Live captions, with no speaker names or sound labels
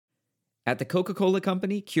At the Coca-Cola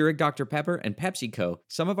Company, Keurig Dr. Pepper, and PepsiCo,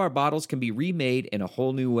 some of our bottles can be remade in a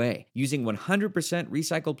whole new way, using 100%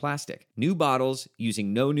 recycled plastic. New bottles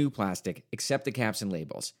using no new plastic, except the caps and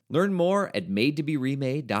labels. Learn more at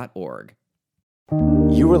madetoberemade.org.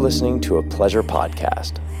 You were listening to a Pleasure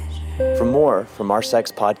Podcast. For more from our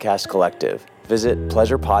Sex Podcast Collective, visit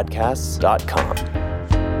pleasurepodcasts.com.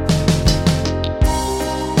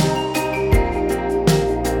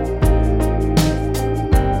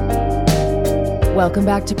 Welcome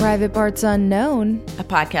back to Private Parts Unknown, a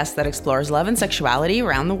podcast that explores love and sexuality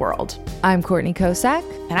around the world. I'm Courtney Kosak.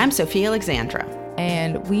 And I'm Sophia Alexandra.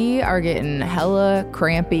 And we are getting hella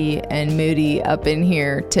crampy and moody up in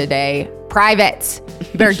here today. Privates,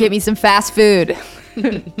 you better get me some fast food.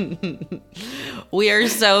 We are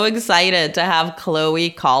so excited to have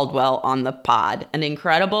Chloe Caldwell on the pod, an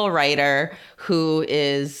incredible writer who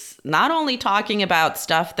is not only talking about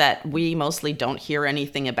stuff that we mostly don't hear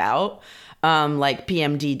anything about, like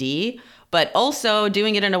PMDD, but also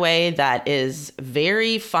doing it in a way that is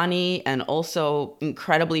very funny and also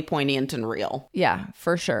incredibly poignant and real. Yeah,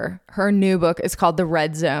 for sure. Her new book is called The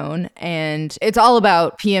Red Zone, and it's all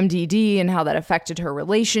about PMDD and how that affected her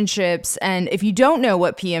relationships. And if you don't know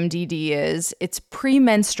what PMDD is, it's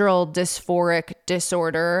premenstrual dysphoric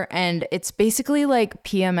disorder, and it's basically like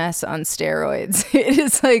PMS on steroids. It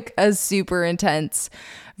is like a super intense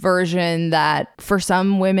version that for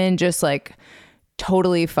some women just like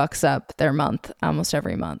totally fucks up their month almost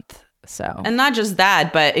every month. So, and not just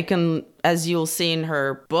that, but it can, as you'll see in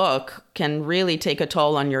her book, can really take a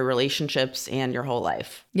toll on your relationships and your whole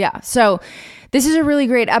life. Yeah. So this is a really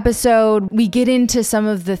great episode. We get into some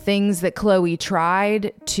of the things that Chloe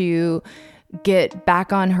tried to get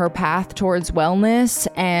back on her path towards wellness,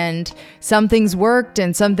 and some things worked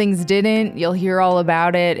and some things didn't. You'll hear all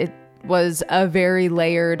about it. It was a very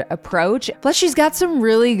layered approach. Plus, she's got some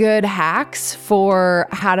really good hacks for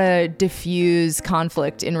how to diffuse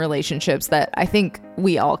conflict in relationships that I think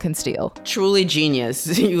we all can steal. Truly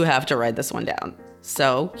genius. You have to write this one down.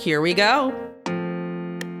 So here we go.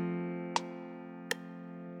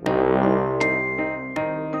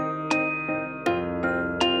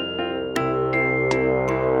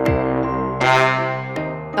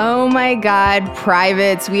 Oh my God,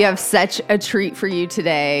 privates, we have such a treat for you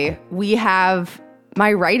today. We have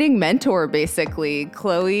my writing mentor, basically,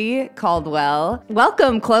 Chloe Caldwell.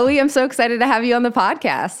 Welcome, Chloe. I'm so excited to have you on the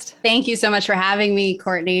podcast. Thank you so much for having me,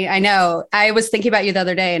 Courtney. I know. I was thinking about you the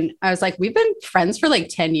other day and I was like, we've been friends for like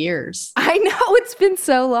 10 years. I know, it's been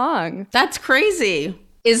so long. That's crazy.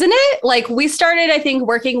 Isn't it? Like we started, I think,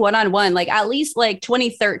 working one-on-one, like at least like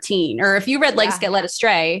 2013, or if you read Legs Get Led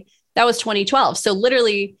Astray, that was 2012. So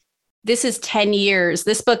literally, this is 10 years.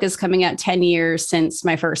 This book is coming out 10 years since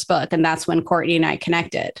my first book. And that's when Courtney and I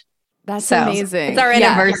connected. That's amazing. It's our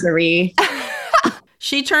anniversary.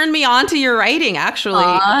 She turned me on to your writing,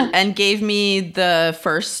 actually, and gave me the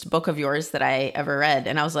first book of yours that I ever read.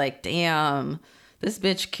 And I was like, damn, this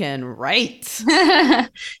bitch can write.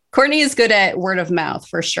 Courtney is good at word of mouth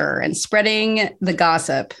for sure and spreading the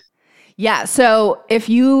gossip. Yeah. So if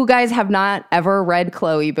you guys have not ever read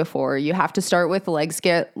Chloe before, you have to start with Legs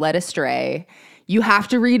Get Led Astray. You have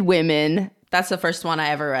to read Women. That's the first one I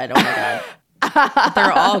ever read. Oh my God.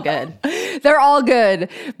 They're all good. They're all good.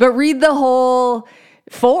 But read the whole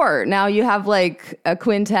 4. Now you have like a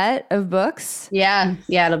quintet of books. Yeah.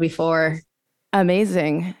 Yeah. It'll be 4.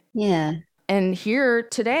 Amazing. Yeah. And here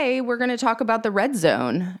today, we're going to talk about The Red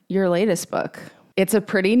Zone, your latest book. It's a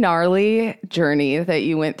pretty gnarly journey that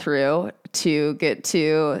you went through to get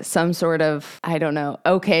to some sort of, I don't know,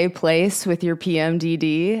 okay place with your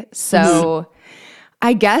PMDD. So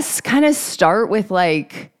I guess kind of start with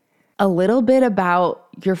like a little bit about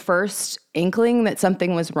your first inkling that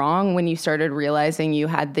something was wrong when you started realizing you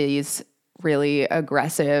had these really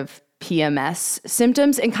aggressive PMS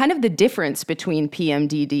symptoms and kind of the difference between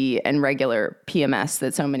PMDD and regular PMS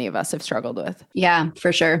that so many of us have struggled with. Yeah,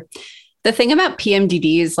 for sure. The thing about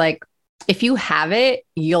PMDD is like, if you have it,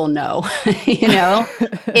 you'll know, you know,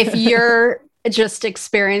 if you're just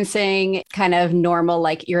experiencing kind of normal,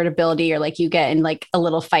 like irritability or like you get in like a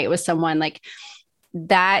little fight with someone, like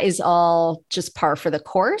that is all just par for the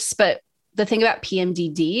course. But the thing about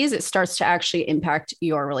PMDD is it starts to actually impact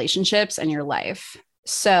your relationships and your life.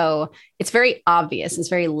 So it's very obvious. It's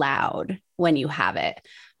very loud when you have it.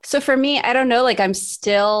 So for me, I don't know, like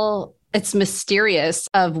it's mysterious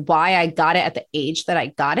of why I got it at the age that I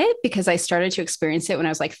got it, because I started to experience it when I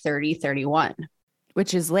was like 30, 31.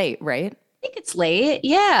 Which is late, right? I think it's late.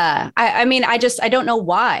 Yeah. I mean, I don't know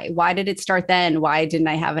why. Why did it start then? Why didn't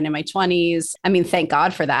I have it in my 20s? I mean, thank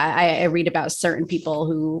God for that. I read about certain people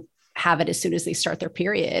who have it as soon as they start their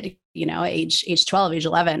period, age 12, age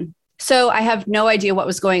 11. So I have no idea what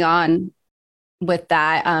was going on with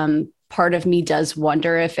that. Part of me does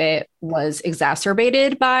wonder if it was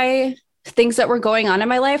exacerbated by things that were going on in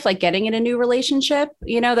my life, like getting in a new relationship.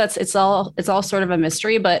 It's all sort of a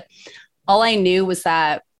mystery, but all I knew was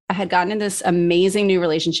that I had gotten in this amazing new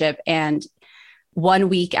relationship, and 1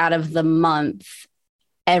 week out of the month,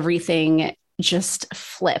 everything just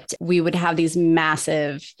flipped. We would have these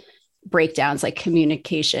massive breakdowns, like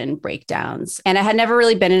communication breakdowns. And I had never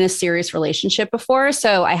really been in a serious relationship before.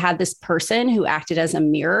 So I had this person who acted as a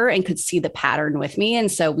mirror and could see the pattern with me.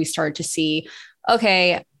 And so we started to see,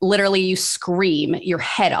 okay, literally you scream your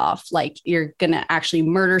head off, like you're going to actually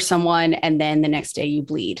murder someone. And then the next day you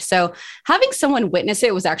bleed. So having someone witness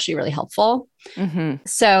it was actually really helpful. Mm-hmm.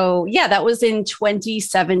 So yeah, that was in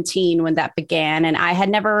 2017 when that began. And I had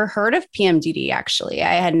never heard of PMDD, actually.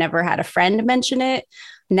 I had never had a friend mention it.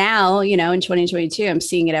 Now, in 2022, I'm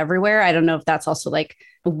seeing it everywhere. I don't know if that's also like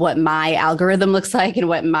what my algorithm looks like and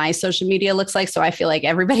what my social media looks like. So I feel like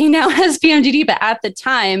everybody now has PMDD. But at the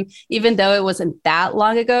time, even though it wasn't that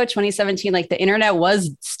long ago, 2017, like the internet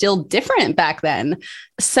was still different back then.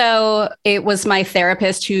 So it was my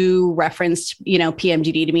therapist who referenced,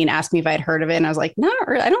 PMDD to me and asked me if I'd heard of it. And I was like, no,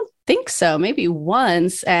 I don't think so. Maybe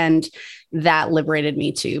once. And that liberated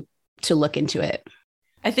me to look into it.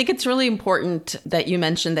 I think it's really important that you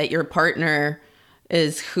mentioned that your partner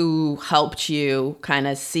is who helped you kind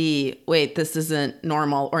of see, wait, this isn't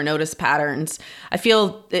normal, or notice patterns. I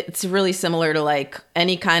feel it's really similar to like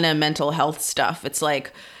any kind of mental health stuff. It's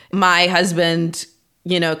like my husband,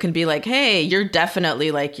 can be like, hey, you're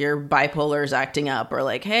definitely like your bipolar is acting up, or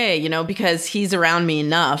like, hey, because he's around me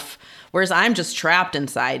enough. Whereas I'm just trapped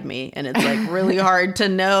inside me, and it's like really hard to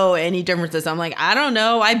know any differences. I'm like, I don't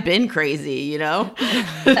know. I've been crazy,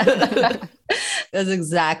 That's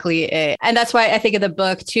exactly it. And that's why I think of the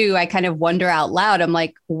book too. I kind of wonder out loud. I'm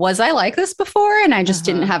like, was I like this before? And I just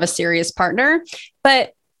didn't have a serious partner.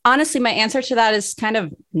 But honestly, my answer to that is kind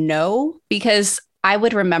of no, because I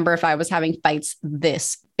would remember if I was having fights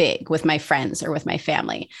this big with my friends or with my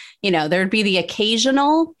family. There'd be the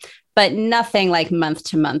occasional, but nothing like month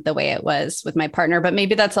to month the way it was with my partner. But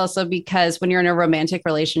maybe that's also because when you're in a romantic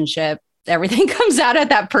relationship, everything comes out at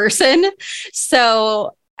that person.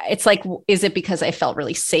 So it's like, is it because I felt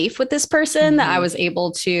really safe with this person that I was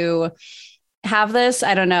able to have this?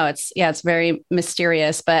 I don't know. It's very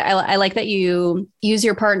mysterious, but I like that you use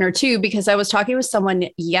your partner too, because I was talking with someone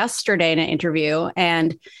yesterday in an interview,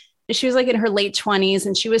 and she was like in her late 20s,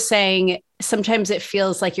 and she was saying sometimes it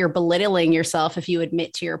feels like you're belittling yourself if you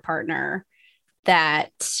admit to your partner that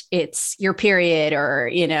it's your period or,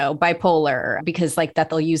 bipolar, because like that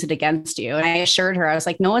they'll use it against you. And I assured her, I was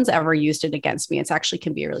like, no one's ever used it against me. It's actually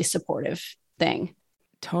can be a really supportive thing.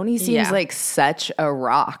 Tony seems like such a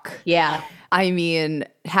rock. Yeah. I mean,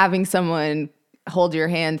 having someone hold your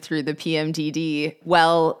hand through the PMDD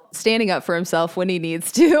while standing up for himself when he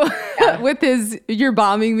needs to with his "you're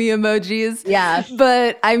bombing me" emojis. Yeah.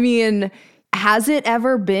 But I mean, has it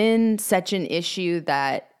ever been such an issue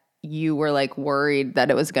that you were like worried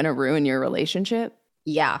that it was going to ruin your relationship?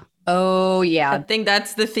 Yeah. Oh, yeah. I think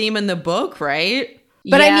that's the theme in the book, right?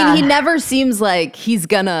 But I mean, he never seems like he's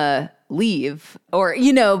gonna leave or,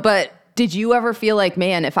 but did you ever feel like,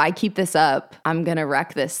 man, if I keep this up, I'm going to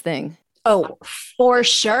wreck this thing? Oh, for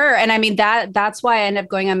sure. And I mean, that's why I ended up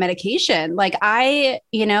going on medication. Like I,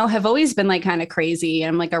 have always been like kind of crazy.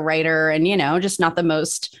 I'm like a writer and, just not the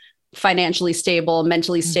most financially stable,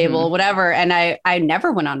 mentally stable, whatever. And I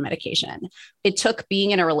never went on medication. It took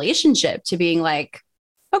being in a relationship to being like,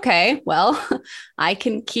 okay, well, I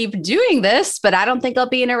can keep doing this, but I don't think I'll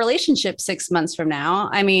be in a relationship 6 months from now.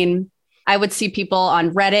 I mean, I would see people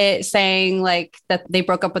on Reddit saying like that they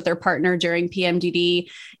broke up with their partner during PMDD.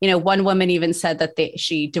 One woman even said that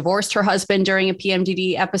she divorced her husband during a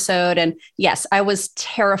PMDD episode. And yes, I was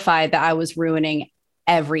terrified that I was ruining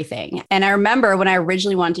everything. And I remember when I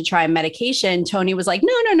originally wanted to try medication, Tony was like,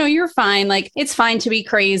 no, you're fine. Like, it's fine to be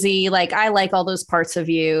crazy. Like, I like all those parts of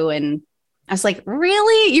you. And I was like,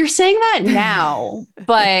 really? You're saying that now?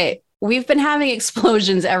 But we've been having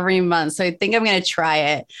explosions every month. So I think I'm going to try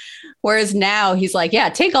it. Whereas now he's like, yeah,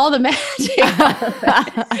 take all the meds.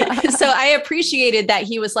 So I appreciated that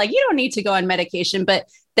he was like, you don't need to go on medication. But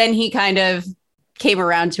then he kind of came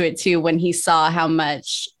around to it too when he saw how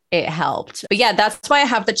much it helped. But yeah, that's why I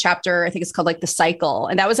have the chapter, I think it's called like The Cycle.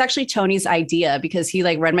 And that was actually Tony's idea because he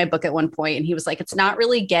like read my book at one point and he was like, it's not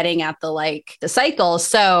really getting at the cycle.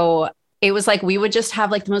 So it was like, we would just have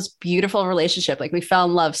like the most beautiful relationship. Like we fell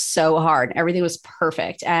in love so hard. Everything was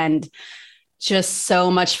perfect. And just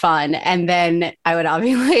so much fun. And then I would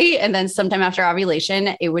ovulate. And then sometime after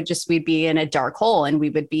ovulation, we'd be in a dark hole and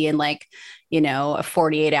we would be in like, a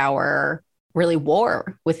 48-hour really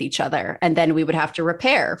war with each other. And then we would have to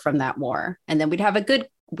repair from that war. And then we'd have a good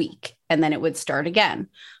week and then it would start again.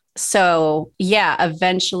 So yeah,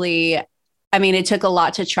 eventually, I mean, it took a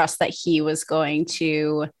lot to trust that he was going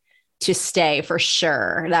to stay for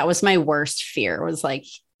sure. That was my worst fear, was like,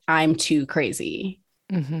 I'm too crazy.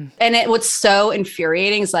 Mm-hmm. And what's so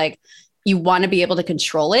infuriating is like, you want to be able to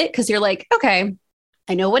control it because you're like, okay,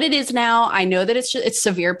 I know what it is now. I know that it's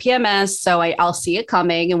severe PMS. So I'll see it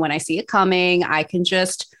coming. And when I see it coming, I can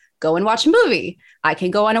just go and watch a movie. I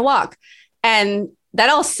can go on a walk. And that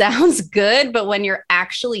all sounds good. But when you're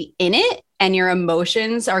actually in it and your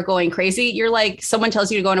emotions are going crazy, you're like, someone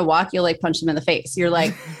tells you to go on a walk, you'll like punch them in the face. You're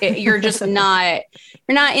like, you're just not,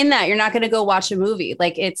 you're not in that. You're not going to go watch a movie.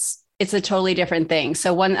 Like it's a totally different thing.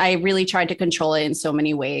 So I really tried to control it in so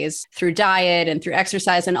many ways through diet and through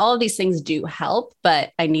exercise, and all of these things do help,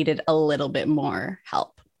 but I needed a little bit more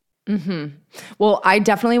help. Mm-hmm. Well, I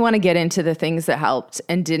definitely want to get into the things that helped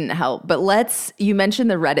and didn't help, but you mentioned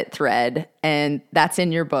the Reddit thread, and that's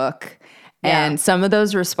in your book. Yeah. And some of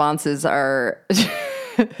those responses are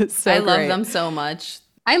so I love great. them so much.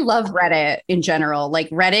 I love Reddit in general. Like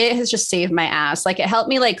Reddit has just saved my ass. Like it helped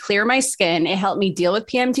me like clear my skin. It helped me deal with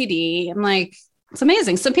PMDD. I'm like, it's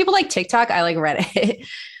amazing. Some people like TikTok. I like Reddit.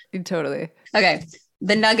 Totally. Okay.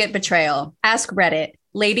 The nugget betrayal. Ask Reddit.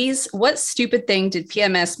 Ladies, what stupid thing did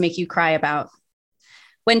PMS make you cry about?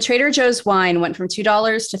 When Trader Joe's wine went from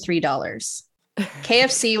 $2 to $3.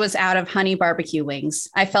 KFC was out of honey barbecue wings.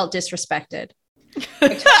 I felt disrespected. I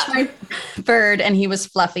touched my bird and he was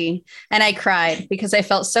fluffy, and I cried because I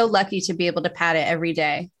felt so lucky to be able to pat it every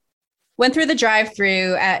day. Went through the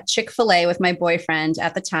drive-thru at Chick-fil-A with my boyfriend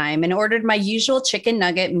at the time and ordered my usual chicken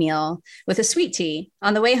nugget meal with a sweet tea.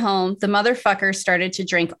 On the way home, the motherfucker started to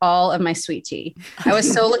drink all of my sweet tea. I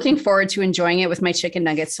was so looking forward to enjoying it with my chicken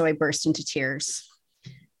nuggets, so I burst into tears.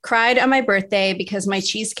 Cried on my birthday because my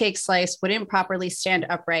cheesecake slice wouldn't properly stand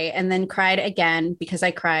upright, and then cried again because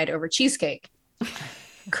I cried over cheesecake.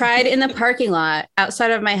 Cried in the parking lot outside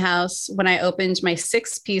of my house when I opened my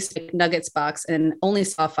 6-piece nuggets box and only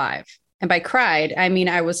saw 5. And by cried, I mean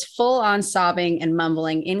I was full on sobbing and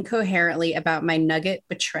mumbling incoherently about my nugget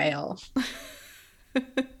betrayal.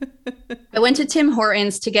 I went to Tim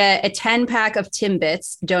Hortons to get a 10-pack of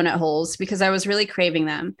Timbits donut holes because I was really craving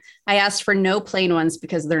them. I asked for no plain ones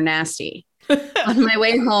because they're nasty. On my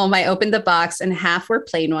way home, I opened the box and half were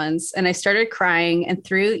plain ones, and I started crying and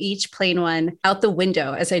threw each plain one out the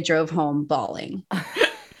window as I drove home bawling.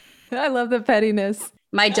 I love the pettiness.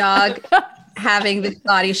 My dog having the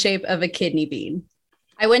body shape of a kidney bean.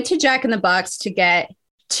 I went to Jack in the Box to get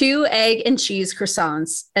 2 egg and cheese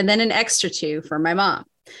croissants and then an extra 2 for my mom.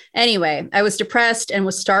 Anyway, I was depressed and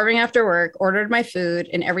was starving after work, ordered my food,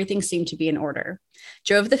 and everything seemed to be in order.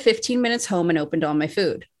 Drove the 15 minutes home and opened all my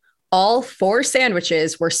food. All 4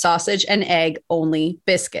 sandwiches were sausage and egg only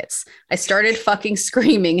biscuits. I started fucking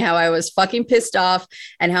screaming how I was fucking pissed off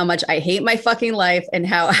and how much I hate my fucking life and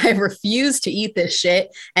how I refuse to eat this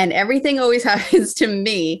shit and everything always happens to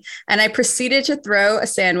me. And I proceeded to throw a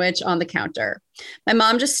sandwich on the counter. My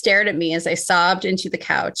mom just stared at me as I sobbed into the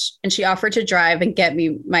couch, and she offered to drive and get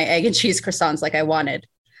me my egg and cheese croissants like I wanted.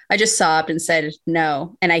 I just sobbed and said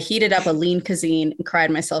no, and I heated up a lean cuisine and cried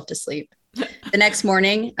myself to sleep. The next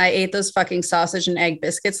morning, I ate those fucking sausage and egg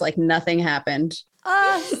biscuits like nothing happened.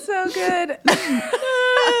 Oh, so good.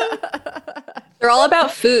 They're all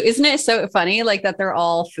about food. Isn't it so funny? Like that they're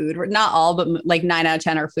all food, not all, but like 9 out of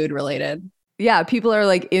 10 are food related. Yeah. People are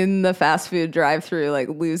like in the fast food drive-thru, like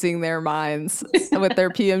losing their minds with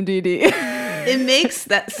their PMDD. It makes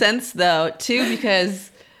that sense though, too,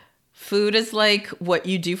 because food is like what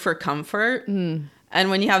you do for comfort. Mm. And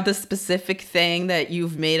when you have this specific thing that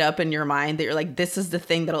you've made up in your mind that you're like, this is the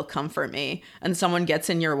thing that'll comfort me, and someone gets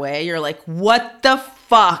in your way, you're like, what the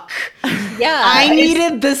fuck? Yeah. I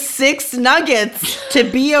needed the 6 nuggets to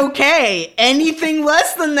be okay. Anything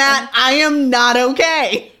less than that, I am not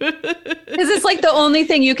okay. Because it's like the only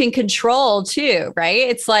thing you can control too, right?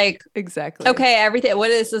 It's like, exactly. Okay, everything.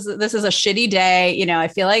 What is this? This is a shitty day. You know, I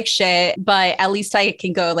feel like shit, but at least I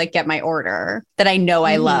can go like get my order that I know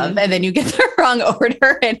I love. And then you get the wrong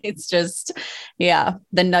order and it's just, yeah,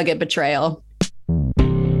 the nugget betrayal.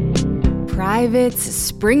 Privates,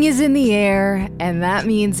 spring is in the air, and that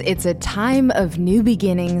means it's a time of new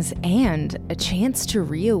beginnings and a chance to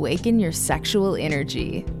reawaken your sexual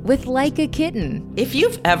energy with Like a Kitten. If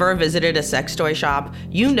you've ever visited a sex toy shop,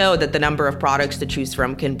 you know that the number of products to choose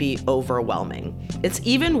from can be overwhelming. It's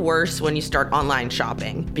even worse when you start online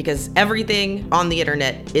shopping because everything on the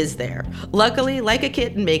internet is there. Luckily, Like a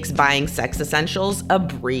Kitten makes buying sex essentials a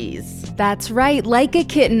breeze. That's right, Like a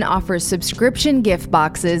Kitten offers subscription gift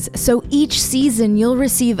boxes, so each season you'll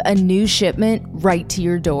receive a new shipment right to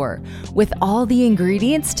your door with all the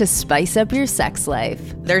ingredients to spice up your sex life.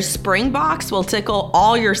 Their spring box will tickle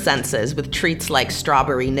all your senses with treats like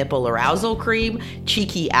strawberry nipple arousal cream,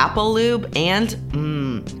 cheeky apple lube, and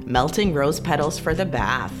melting rose petals for the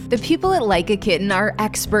bath. The people at Like a Kitten are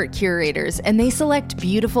expert curators, and they select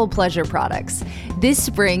beautiful pleasure products. This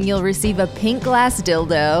spring, you'll receive a pink glass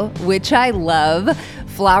dildo, which I love,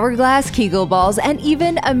 flower glass Kegel balls, and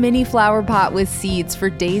even a mini flower pot with seeds for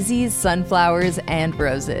daisies, sunflowers, and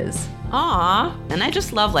roses. Aw, and I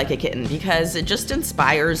just love Like a Kitten because it just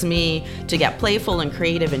inspires me to get playful and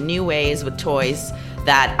creative in new ways with toys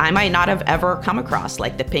that I might not have ever come across,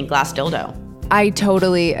 like the pink glass dildo. I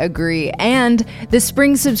totally agree. And the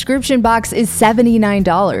spring subscription box is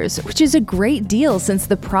 $79, which is a great deal since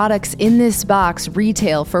the products in this box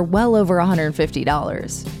retail for well over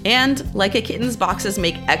 $150. And Like a Kitten's boxes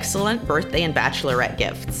make excellent birthday and bachelorette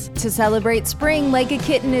gifts. To celebrate spring, Like a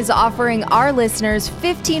Kitten is offering our listeners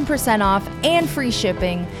 15% off and free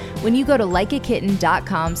shipping when you go to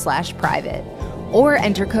likeakitten.com/private or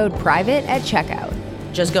enter code PRIVATE at checkout.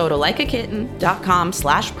 Just go to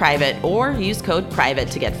likeakitten.com/private or use code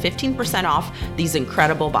PRIVATE to get 15% off these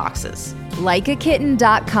incredible boxes.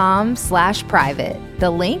 Likeakitten.com/private. The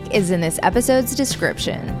link is in this episode's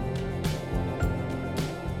description.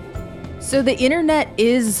 So the internet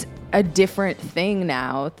is a different thing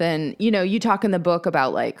now than, you talk in the book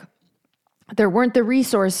about like, there weren't the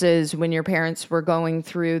resources when your parents were going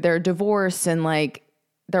through their divorce, and like,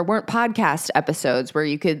 there weren't podcast episodes where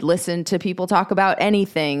you could listen to people talk about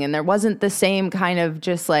anything. And there wasn't the same kind of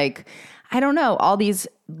just like, I don't know, all these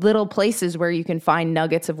little places where you can find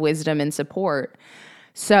nuggets of wisdom and support.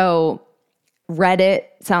 So Reddit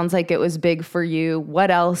sounds like it was big for you.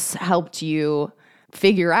 What else helped you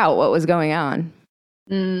figure out what was going on?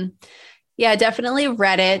 Yeah, definitely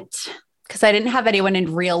Reddit, because I didn't have anyone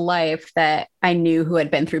in real life that I knew who had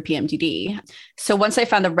been through PMDD. So once I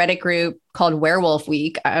found the Reddit group called Werewolf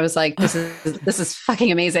Week, I was like, this is fucking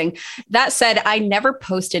amazing. That said, I never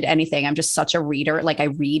posted anything. I'm just such a reader. Like I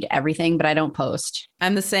read everything, but I don't post.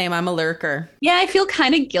 I'm the same. I'm a lurker. Yeah, I feel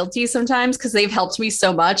kind of guilty sometimes because they've helped me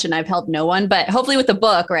so much and I've helped no one. But hopefully with the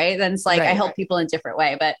book, right? Then it's like I help people in a different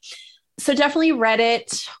way. But so definitely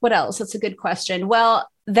Reddit. What else? That's a good question. Well,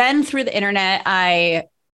 then through the internet, I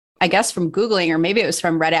guess from Googling, or maybe it was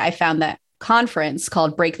from Reddit, I found that conference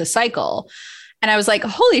called Break the Cycle. And I was like,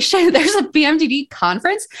 holy shit, there's a PMDD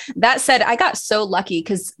conference. That said, I got so lucky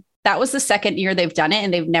because that was the second year they've done it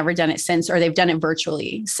and they've never done it since, or they've done it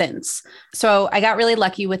virtually since. So I got really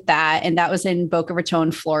lucky with that. And that was in Boca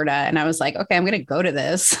Raton, Florida. And I was like, okay, I'm going to go to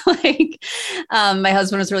this. My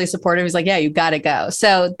husband was really supportive. He's like, yeah, you got to go.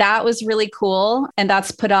 So that was really cool. And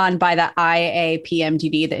that's put on by the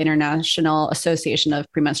IAPMDD, the International Association of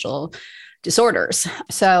Premenstrual Disorders.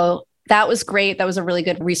 So that was great. That was a really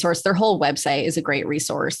good resource. Their whole website is a great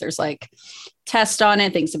resource. There's like tests on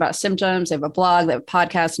it, things about symptoms. They have a blog, they have a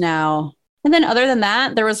podcast now. And then other than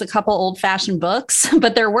that, there was a couple old fashioned books,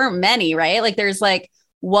 but there weren't many, right? Like there's like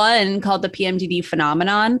one called The PMDD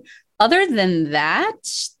Phenomenon. Other than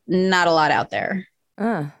that, not a lot out there.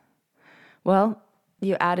 Well,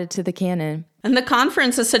 you added to the canon. And the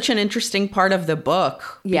conference is such an interesting part of the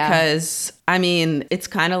book because, I mean, it's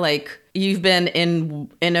kind of like you've been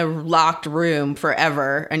in a locked room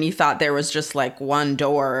forever and you thought there was just like one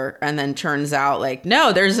door, and then turns out like,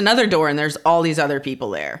 no, there's another door and there's all these other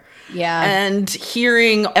people there. Yeah. And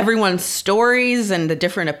hearing everyone's stories and the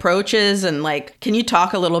different approaches, and like, can you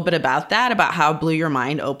talk a little bit about that, about how it blew your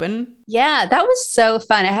mind open? Yeah, that was so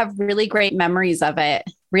fun. I have really great memories of it.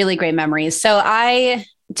 Really great memories. So I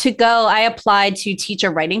applied to teach a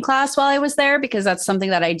writing class while I was there because that's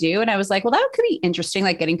something that I do. And I was like, well, that could be interesting,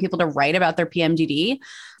 like getting people to write about their PMDD.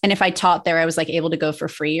 And if I taught there, I was like able to go for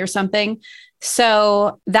free or something.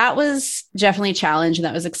 So that was definitely a challenge and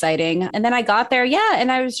that was exciting. And then I got there. Yeah. And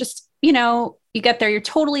I was just, you get there, you're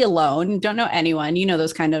totally alone. You don't know anyone,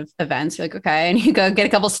 those kind of events. You're like, okay. And you go get a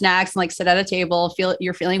couple snacks and like sit at a table,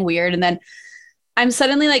 you're feeling weird. And then I'm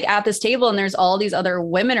suddenly like at this table and there's all these other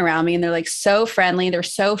women around me and they're like so friendly. They're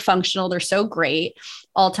so functional. They're so great,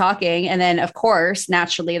 all talking. And then of course,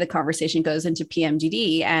 naturally the conversation goes into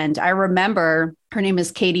PMDD. And I remember her name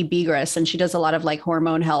is Katie Begris and she does a lot of like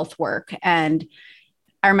hormone health work. And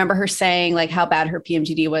I remember her saying like how bad her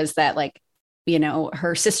PMDD was, that like, you know,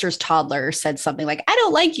 her sister's toddler said something like, I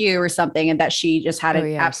don't like you or something. And that she just had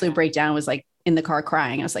an absolute breakdown, was like in the car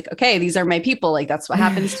crying. I was like, okay, these are my people. Like, that's what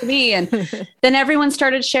happens to me. And then everyone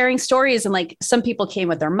started sharing stories. And like, some people came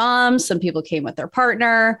with their moms, some people came with their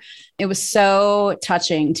partner. It was so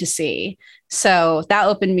touching to see. So that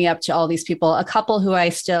opened me up to all these people, a couple who I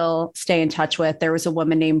still stay in touch with. There was a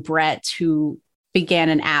woman named Brett who began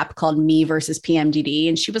an app called Me versus PMDD.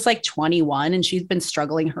 And she was like 21 and she's been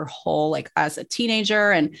struggling her whole, like as a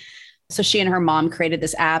teenager. And so she and her mom created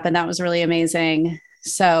this app and that was really amazing.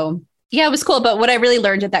 So yeah, it was cool. But what I really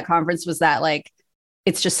learned at that conference was that like,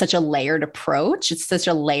 it's just such a layered approach. It's such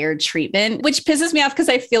a layered treatment, which pisses me off because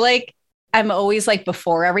I feel like I'm always like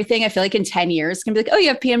before everything. I feel like in 10 years, it's gonna be like, oh, you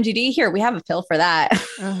have PMDD? Here, we have a pill for that.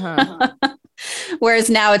 Whereas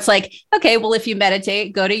now it's like, okay, well, if you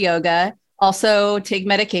meditate, go to yoga, also take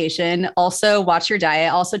medication, also watch your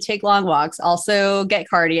diet, also take long walks, also get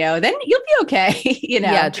cardio, then you'll be okay. You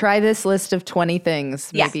know? Yeah. Try this list of 20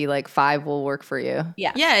 things. Maybe like 5 will work for you.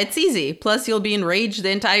 Yeah. Yeah, it's easy. Plus you'll be enraged the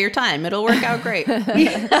entire time. It'll work out great.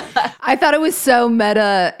 I thought it was so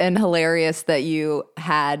meta and hilarious that you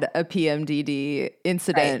had a PMDD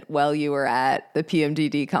incident while you were at the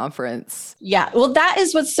PMDD conference. Yeah. Well, that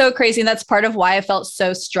is what's so crazy. And that's part of why I felt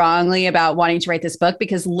so strongly about wanting to write this book,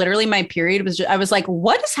 because literally my period was just, I was like,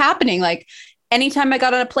 what is happening? Like anytime I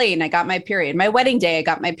got on a plane, I got my period. My wedding day, I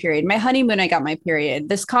got my period. My honeymoon, I got my period.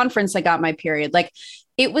 This conference, I got my period. Like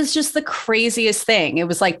it was just the craziest thing. It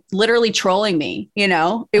was like literally trolling me, you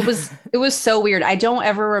know, it was so weird. I don't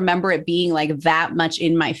ever remember it being like that much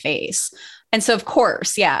in my face. And so of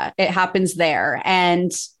course, yeah, it happens there.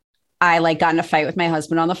 And I like got in a fight with my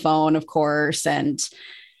husband on the phone, of course, and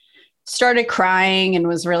started crying and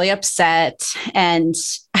was really upset. And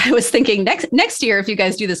I was thinking next year, if you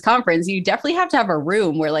guys do this conference, you definitely have to have a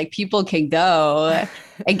room where like people can go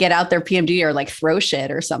and get out their PMD or like throw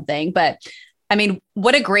shit or something. But I mean,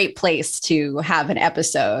 what a great place to have an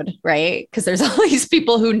episode, right? Because there's all these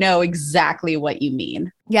people who know exactly what you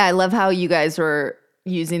mean. Yeah, I love how you guys were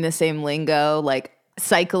using the same lingo, like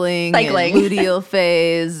cycling. And luteal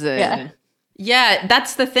phase. And Yeah,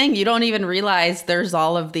 that's the thing. You don't even realize there's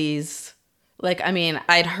all of these. Like, I mean,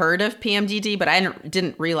 I'd heard of PMDD, but I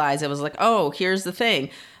didn't realize it was like, oh, here's the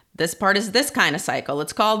thing. This part is this kind of cycle.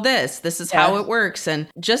 It's called this. This is how it works. And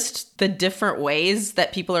just the different ways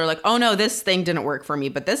that people are like, oh, no, this thing didn't work for me,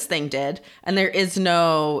 but this thing did. And there is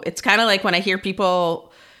no, it's kind of like when I hear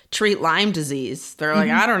people treat Lyme disease. They're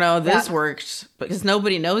like, I don't know, this worked because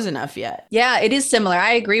nobody knows enough yet. Yeah, it is similar.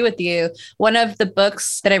 I agree with you. One of the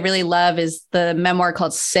books that I really love is the memoir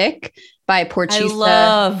called Sick by Porchista. I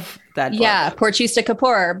love that book. Yeah, Porchista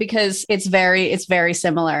Kapoor, because it's very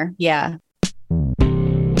similar. Yeah.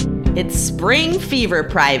 It's spring fever,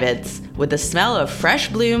 privates. With the smell of fresh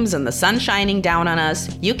blooms and the sun shining down on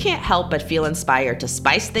us, you can't help but feel inspired to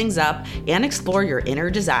spice things up and explore your inner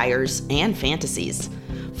desires and fantasies.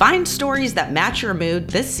 Find stories that match your mood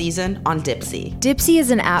this season on Dipsea. Dipsea is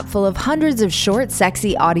an app full of hundreds of short,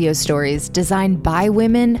 sexy audio stories designed by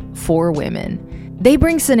women for women. They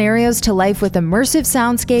bring scenarios to life with immersive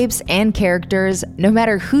soundscapes and characters, no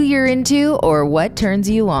matter who you're into or what turns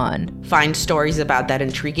you on. Find stories about that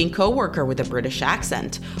intriguing coworker with a British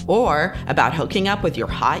accent, or about hooking up with your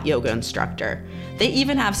hot yoga instructor. They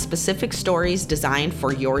even have specific stories designed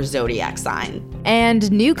for your zodiac sign.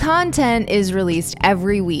 And new content is released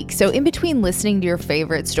every week, so in between listening to your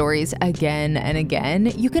favorite stories again and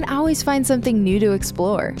again, you can always find something new to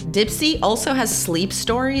explore. Dipsea also has sleep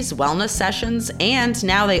stories, wellness sessions, and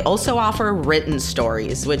now they also offer written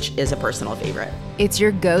stories, which is a personal favorite. It's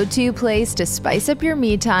your go-to place to spice up your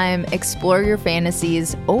me time, explore your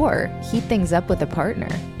fantasies, or heat things up with a partner.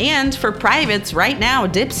 And for privates, right now,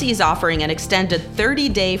 Dipsea is offering an extended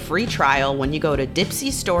 30-day free trial when you go to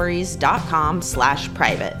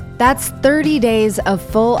dipseastories.com/private. That's 30 days of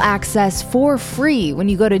full access for free when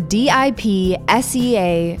you go to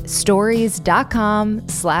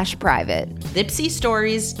dipseastories.com/private.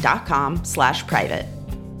 dipseastories.com/private.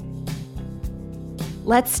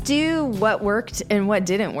 Let's do what worked and what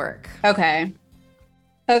didn't work. Okay,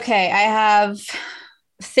 I have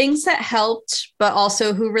things that helped, but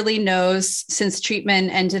also who really knows, since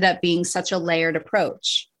treatment ended up being such a layered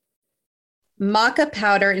approach. Maca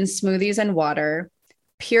powder in smoothies and water,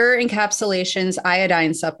 pure encapsulations,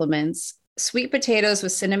 iodine supplements, sweet potatoes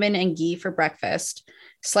with cinnamon and ghee for breakfast,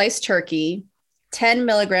 sliced turkey, 10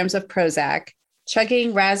 milligrams of Prozac,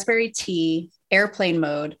 chugging raspberry tea, airplane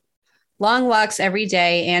mode, long walks every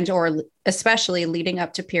day and or especially leading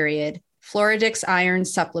up to period, Floridix iron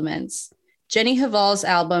supplements, Jenny Haval's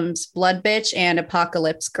albums Blood Bitch and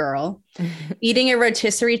Apocalypse Girl, eating a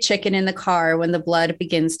rotisserie chicken in the car when the blood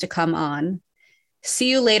begins to come on, see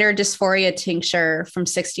you later dysphoria tincture from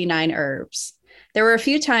 69 herbs. There were a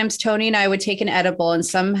few times Tony and I would take an edible and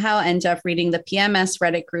somehow end up reading the PMS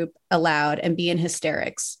Reddit group aloud and be in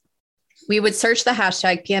hysterics. We would search the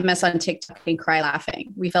hashtag PMS on TikTok and cry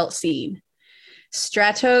laughing. We felt seen.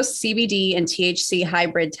 Stratos, CBD, and THC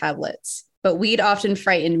hybrid tablets. But weed often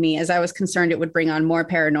frightened me as I was concerned it would bring on more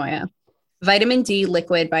paranoia. Vitamin D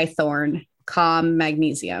liquid by Thorne, calm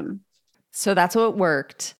magnesium. So that's what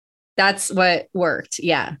worked. That's what worked.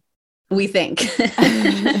 Yeah, we think.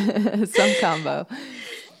 Some combo.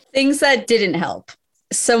 Things that didn't help.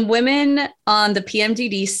 Some women on the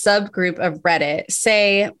PMDD subgroup of Reddit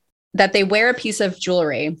say that they wear a piece of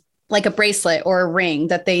jewelry, like a bracelet or a ring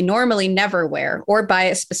that they normally never wear or buy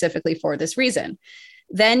it specifically for this reason.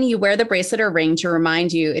 Then you wear the bracelet or ring to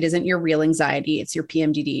remind you it isn't your real anxiety, it's your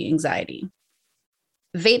PMDD anxiety.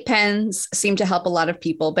 Vape pens seem to help a lot of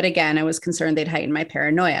people, but again, I was concerned they'd heighten my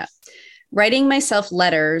paranoia. Writing myself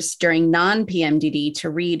letters during non-PMDD to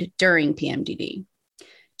read during PMDD.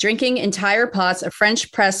 Drinking entire pots of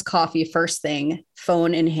French press coffee first thing,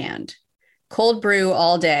 phone in hand. Cold brew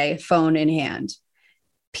all day, phone in hand.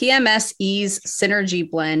 PMS Ease Synergy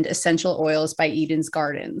Blend Essential Oils by Eden's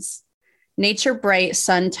Gardens. Nature Bright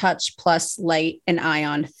Sun Touch Plus Light and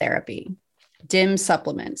Ion Therapy. Dim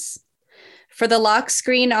supplements. For the lock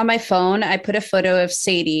screen on my phone, I put a photo of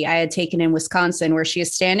Sadie I had taken in Wisconsin, where she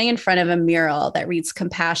is standing in front of a mural that reads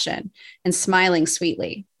compassion and smiling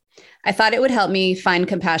sweetly. I thought it would help me find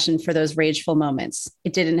compassion for those rageful moments.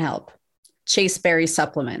 It didn't help. Chase Berry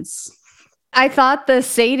supplements. I thought the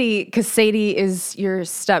Sadie, because Sadie is your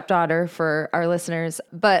stepdaughter for our listeners,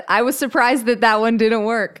 but I was surprised that that one didn't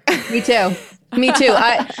work. Me too. Me too.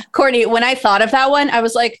 Courtney, when I thought of that one, I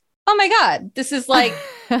was like, oh my God, this is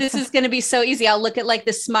going to be so easy. I'll look at like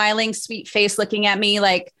the smiling, sweet face looking at me,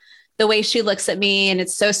 like the way she looks at me, and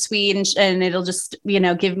it's so sweet. And it'll just,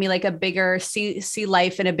 give me like a bigger, see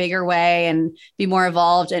life in a bigger way and be more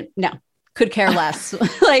evolved. And no. Could care less.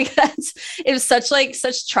 It was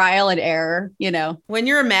such trial and error, When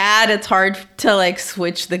you're mad, it's hard to like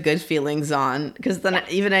switch the good feelings on, because then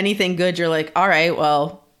even anything good, you're like, all right,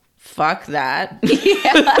 well, fuck that.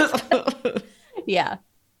 Yeah. Yeah.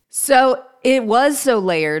 So it was so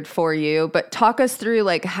layered for you, but talk us through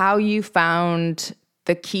like how you found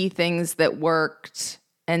the key things that worked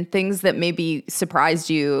and things that maybe surprised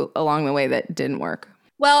you along the way that didn't work.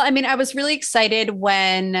 Well, I mean, I was really excited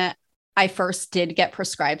when I first did get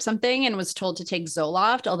prescribed something and was told to take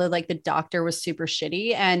Zoloft, although like the doctor was super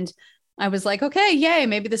shitty. And I was like, okay, yay,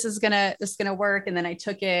 maybe this is gonna work. And then I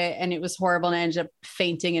took it and it was horrible. And I ended up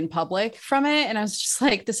fainting in public from it. And I was just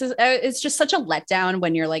like, it's just such a letdown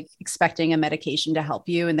when you're like expecting a medication to help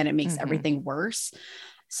you and then it makes everything worse.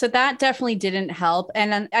 So that definitely didn't help.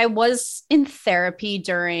 And I was in therapy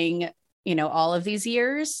during, all of these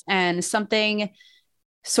years, and something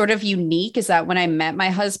sort of unique is that when I met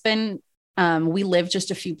my husband, we lived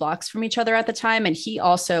just a few blocks from each other at the time. And he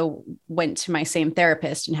also went to my same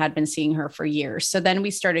therapist and had been seeing her for years. So then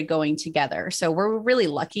we started going together. So we're really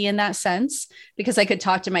lucky in that sense, because I could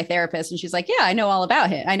talk to my therapist and she's like, yeah, I know all about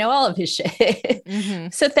him. I know all of his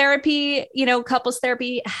shit. So therapy, couples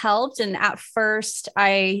therapy helped. And at first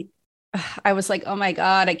I was like, oh my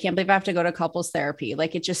God, I can't believe I have to go to couples therapy.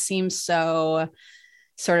 Like, it just seems so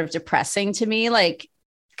sort of depressing to me. Like,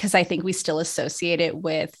 because I think we still associate it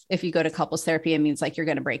with, if you go to couples therapy, it means like you're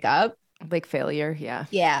going to break up. Like failure. Yeah.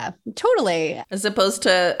 Yeah, totally. As opposed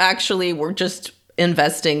to actually we're just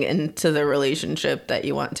investing into the relationship that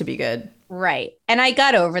you want to be good. Right. And I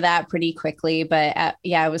got over that pretty quickly. But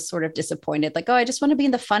I was sort of disappointed. Like, oh, I just want to be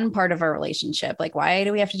in the fun part of our relationship. Like, why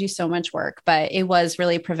do we have to do so much work? But it was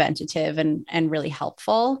really preventative and really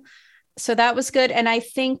helpful. So that was good. And I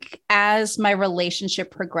think as my relationship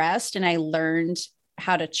progressed and I learned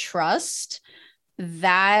how to trust,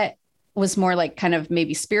 that was more like kind of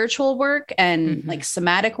maybe spiritual work and like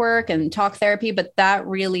somatic work and talk therapy. But that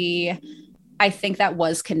really, I think that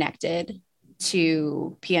was connected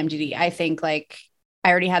to PMDD. I think like I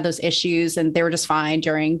already had those issues and they were just fine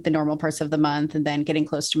during the normal parts of the month. And then getting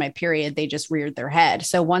close to my period, they just reared their head.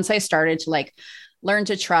 So once I started to like learn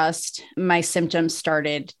to trust, my symptoms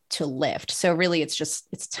started to lift. So really it's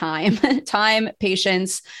time,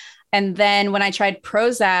 patience, And then when I tried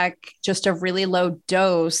Prozac, just a really low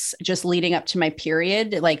dose, just leading up to my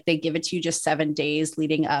period, like they give it to you just 7 days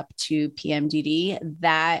leading up to PMDD.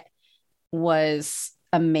 That was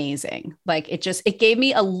amazing. Like it gave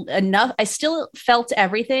me enough. I still felt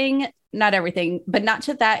everything, not everything, but not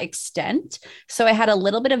to that extent. So I had a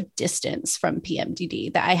little bit of distance from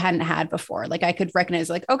PMDD that I hadn't had before. Like I could recognize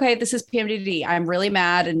like, okay, this is PMDD. I'm really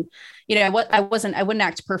mad. And, I wouldn't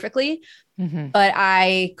act perfectly, but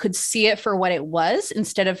I could see it for what it was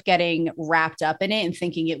instead of getting wrapped up in it and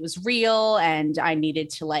thinking it was real and I needed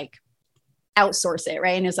to like outsource it.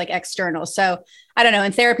 Right. And it was like external. So I don't know.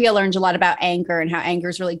 In therapy, I learned a lot about anger and how anger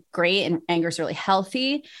is really great and anger is really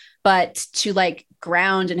healthy, but to like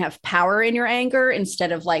ground and have power in your anger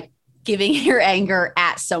instead of like giving your anger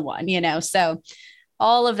at someone, so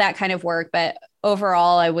all of that kind of work. But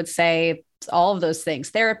overall, I would say all of those things,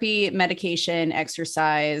 therapy, medication,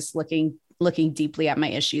 exercise, looking deeply at my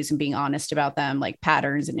issues and being honest about them, like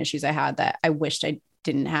patterns and issues I had that I wished I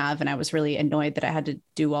didn't have. And I was really annoyed that I had to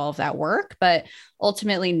do all of that work. But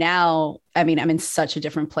ultimately now, I mean, I'm in such a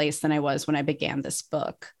different place than I was when I began this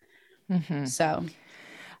book. So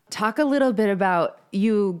talk a little bit about,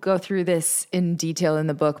 you go through this in detail in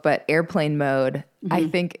the book, but airplane mode, I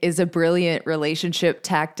think is a brilliant relationship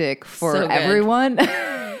tactic for everyone.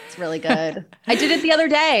 It's really good. I did it the other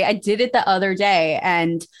day.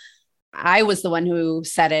 And I was the one who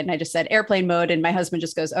said it. And I just said airplane mode. And my husband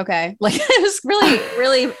just goes, okay. Like it was really,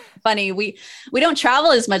 really funny. We don't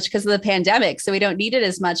travel as much because of the pandemic. So we don't need it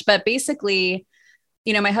as much. But basically,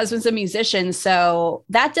 my husband's a musician. So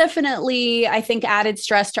that definitely, I think, added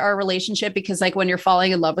stress to our relationship because like when you're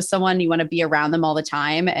falling in love with someone, you want to be around them all the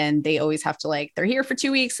time. And they always have to like, they're here for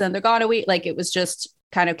 2 weeks and they're gone a week. Like it was just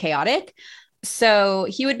kind of chaotic. So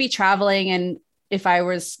he would be traveling. And if I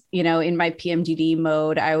was, in my PMDD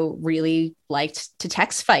mode, I really liked to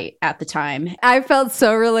text fight at the time. I felt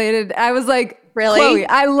so related. I was like, really? Chloe,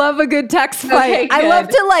 I love a good text fight. Okay, I love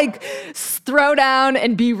to like throw down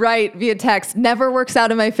and be right via text. Never works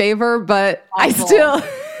out in my favor, but awful. I still...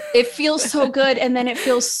 It feels so good. And then it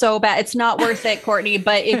feels so bad. It's not worth it, Courtney,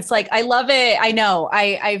 but it's like, I love it. I know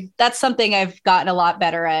that's something I've gotten a lot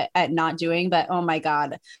better at not doing, but oh my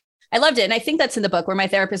God, I loved it. And I think that's in the book where my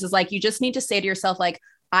therapist is like, you just need to say to yourself, like,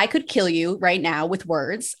 I could kill you right now with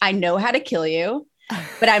words. I know how to kill you,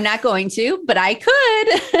 but I'm not going to, but I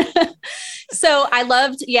could. So I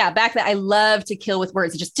loved, back then I loved to kill with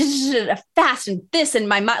words, just fast and this and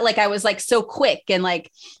my mind. Like I was like so quick and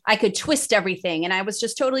like I could twist everything and I was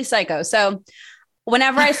just totally psycho. So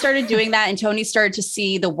whenever I started doing that and Tony started to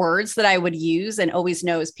see the words that I would use and always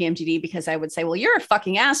knows PMDD because I would say, well, you're a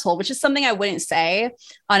fucking asshole, which is something I wouldn't say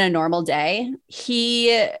on a normal day.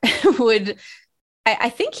 He would, I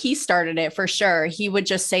think he started it for sure. He would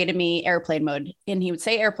just say to me airplane mode and he would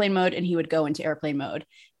say airplane mode and he would go into airplane mode.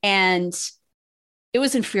 And it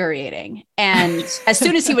was infuriating. And as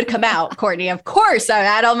soon as he would come out, Courtney, of course, I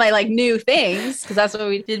had all my like new things because that's what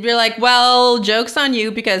we did. You'd be like, well, joke's on you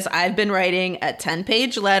because I've been writing a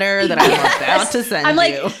 10-page letter that I'm about to send you. I'm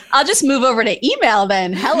like, I'll just move over to email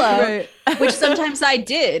then. Hello. Right. Which sometimes I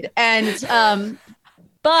did. And,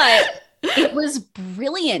 but it was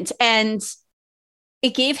brilliant. And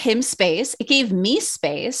it gave him space. It gave me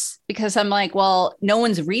space because I'm like, well, no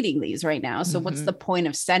one's reading these right now. So what's the point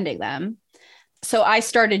of sending them? So I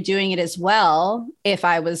started doing it as well. If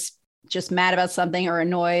I was just mad about something or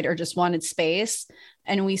annoyed or just wanted space.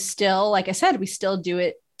 And we still, like I said, we still do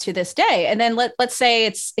it to this day. And then let's say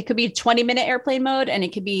it could be 20-minute airplane mode and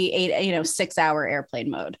it could be 6-hour airplane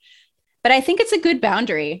mode. But I think it's a good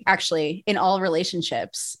boundary actually in all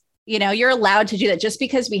relationships. You're allowed to do that. Just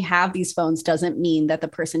because we have these phones doesn't mean that the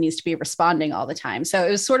person needs to be responding all the time. So it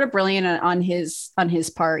was sort of brilliant on his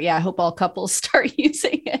part. Yeah. I hope all couples start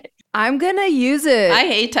using it. I'm going to use it. I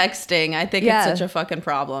hate texting. I think it's such a fucking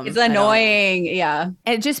problem. It's annoying. Yeah.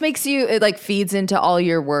 And it just makes it like feeds into all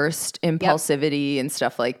your worst impulsivity and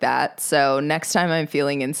stuff like that. So next time I'm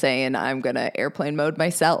feeling insane, I'm going to airplane mode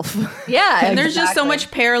myself. Yeah. And there's just so much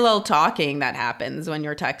parallel talking that happens when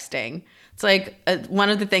you're texting. It's like one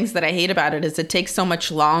of the things that I hate about it is it takes so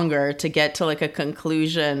much longer to get to like a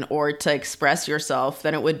conclusion or to express yourself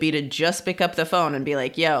than it would be to just pick up the phone and be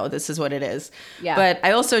like, yo, this is what it is. Yeah. But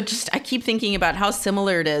I also I keep thinking about how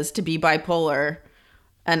similar it is to be bipolar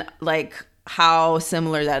and like how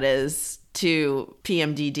similar that is to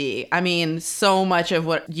PMDD. I mean, so much of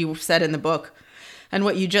what you said in the book and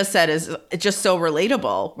what you just said is just so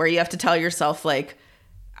relatable where you have to tell yourself like,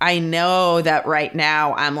 I know that right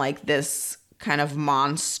now I'm like this kind of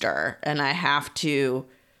monster and I have to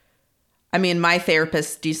I mean, my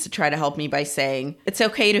therapist used to try to help me by saying, it's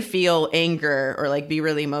okay to feel anger or like be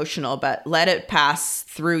really emotional, but let it pass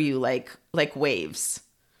through you like waves.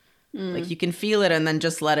 Like you can feel it and then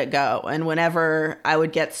just let it go. And whenever I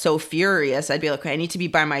would get so furious, I'd be like, okay, I need to be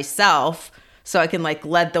by myself so I can like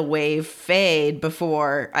let the wave fade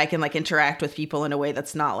before I can like interact with people in a way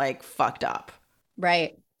that's not like fucked up.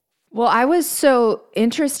 Right. Well, I was so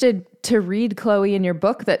interested to read, Chloe, in your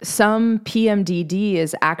book that some PMDD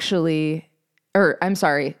is actually,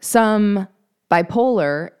 some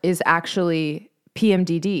bipolar is actually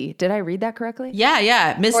PMDD. Did I read that correctly?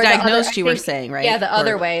 Yeah. Misdiagnosed, you were saying, right? Yeah, the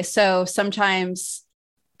other way. So sometimes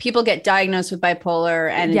people get diagnosed with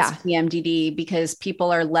bipolar and it's PMDD because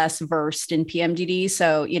people are less versed in PMDD.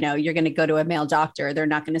 So, you're going to go to a male doctor. They're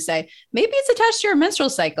not going to say, maybe it's attached to your menstrual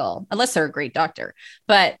cycle, unless they're a great doctor.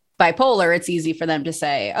 But bipolar, it's easy for them to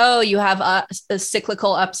say, oh, you have a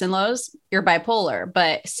cyclical ups and lows, you're bipolar.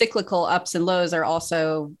 But cyclical ups and lows are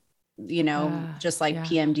also, just like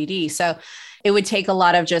PMDD. So it would take a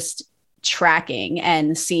lot of just tracking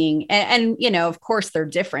and seeing, and of course they're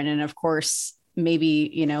different. And of course, maybe,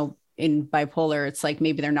 in bipolar, it's like,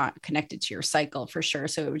 maybe they're not connected to your cycle for sure.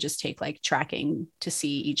 So it would just take like tracking to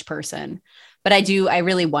see each person. But I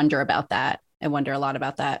really wonder about that. I wonder a lot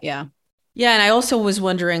about that. Yeah. Yeah. And I also was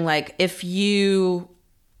wondering, like, if you,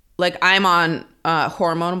 like, I'm on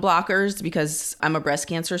hormone blockers because I'm a breast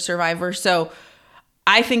cancer survivor. So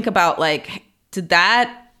I think about like,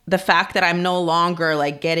 the fact that I'm no longer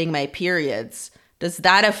like getting my periods, does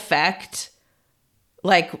that affect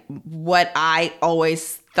like what I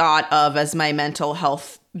always thought of as my mental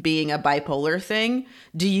health being a bipolar thing?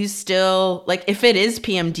 Do you still, like, if it is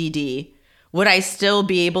PMDD, would I still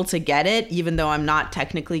be able to get it even though I'm not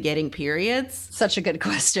technically getting periods? Such a good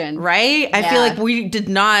question. Right? I feel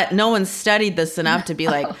like no one studied this enough to be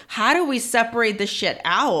like, how do we separate this shit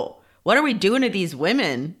out? What are we doing to these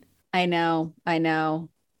women? I know.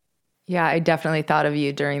 Yeah, I definitely thought of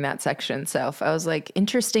you during that section. So I was like,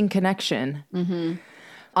 interesting connection. Mm-hmm.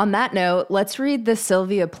 On that note, let's read the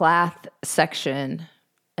Sylvia Plath section,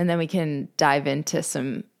 and then we can dive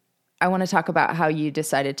into I want to talk about how you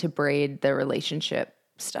decided to braid the relationship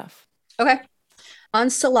stuff. Okay. On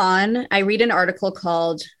Salon, I read an article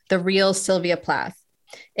called The Real Sylvia Plath.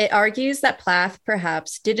 It argues that Plath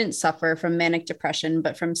perhaps didn't suffer from manic depression,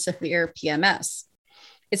 but from severe PMS.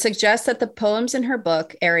 It suggests that the poems in her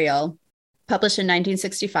book, Ariel, published in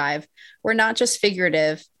 1965, were not just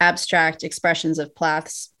figurative, abstract expressions of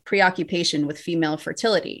Plath's preoccupation with female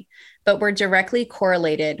fertility, but were directly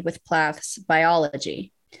correlated with Plath's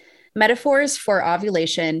biology. Metaphors for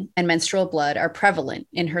ovulation and menstrual blood are prevalent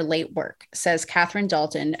in her late work, says Catherine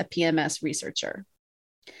Dalton, a PMS researcher.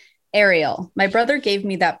 Ariel, my brother gave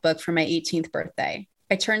me that book for my 18th birthday.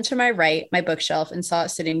 I turned to my right, my bookshelf, and saw it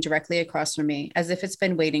sitting directly across from me, as if it's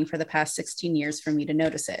been waiting for the past 16 years for me to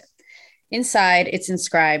notice it. Inside, it's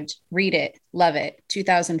inscribed, "Read it, love it,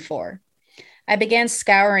 2004. I began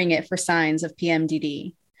scouring it for signs of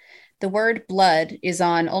PMDD. The word blood is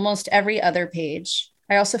on almost every other page.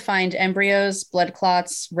 I also find embryos, blood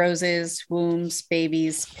clots, roses, wombs,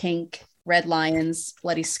 babies, pink, red lions,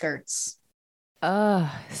 bloody skirts."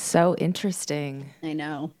 Oh, so interesting. I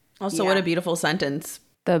know. Also, what a beautiful sentence.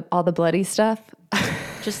 All the bloody stuff.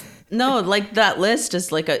 Just no, like that list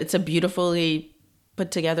is like it's a beautifully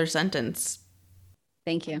put together sentence.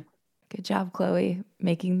 Thank you. Good job, Chloe,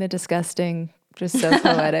 making the disgusting just so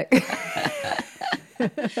poetic.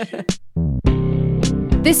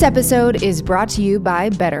 This episode is brought to you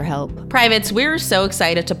by BetterHelp. Privates, we're so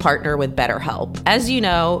excited to partner with BetterHelp. As you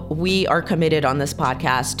know, we are committed on this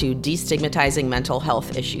podcast to destigmatizing mental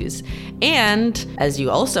health issues. And as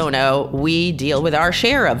you also know, we deal with our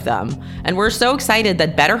share of them. And we're so excited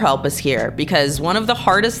that BetterHelp is here because one of the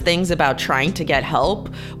hardest things about trying to get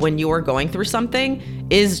help when you are going through something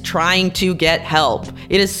is trying to get help.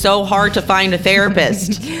 It is so hard to find a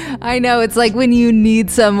therapist. I know. It's like when you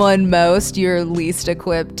need someone most, you're least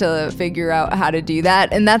equipped to figure out how to do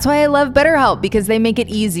that. And that's why I love BetterHelp, because they make it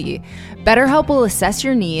easy. BetterHelp will assess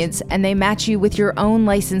your needs and they match you with your own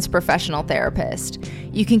licensed professional therapist.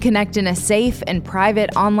 You can connect in a safe and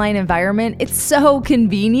private online environment. It's so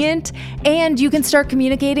convenient, and you can start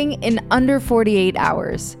communicating in under 48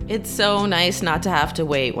 hours. It's so nice not to have to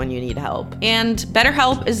wait when you need help. And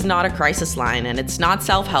BetterHelp is not a crisis line, and it's not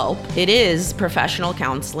self-help. It is professional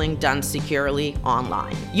counseling done securely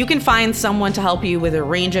online. You can find someone to help you with a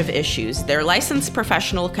range of issues. Their licensed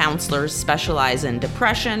professional counselors specialize in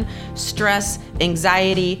depression, stress,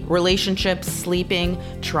 anxiety, relationships, sleeping,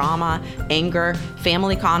 trauma, anger,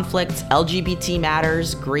 family conflicts, LGBT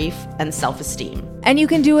matters, grief, and self-esteem. And you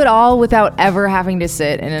can do it all without ever having to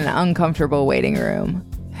sit in an uncomfortable waiting room.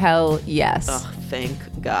 Hell yes. Oh, thank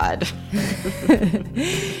God.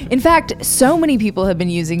 In fact, so many people have been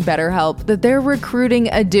using BetterHelp that they're recruiting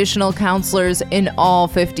additional counselors in all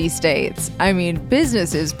 50 states. I mean,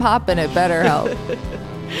 business is popping at BetterHelp.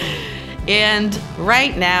 And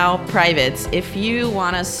right now, privates, if you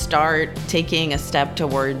want to start taking a step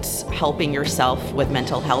towards helping yourself with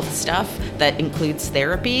mental health stuff that includes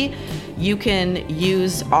therapy, you can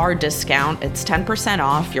use our discount. It's 10%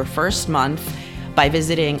 off your first month by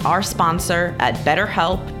visiting our sponsor at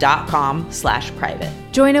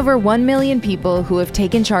betterhelp.com/private. Join over 1 million people who have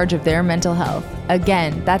taken charge of their mental health.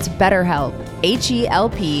 Again, that's BetterHelp,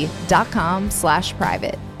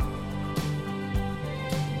 HELP.com/private.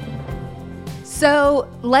 So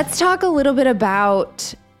let's talk a little bit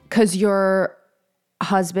about, because your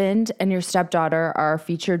husband and your stepdaughter are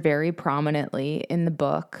featured very prominently in the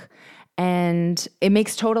book. And it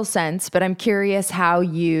makes total sense, but I'm curious how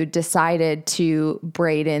you decided to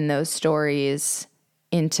braid in those stories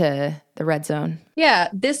into the Red Zone. Yeah,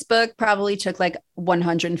 this book probably took like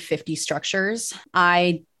 150 structures.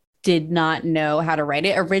 I did not know how to write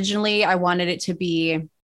it. Originally, I wanted it to be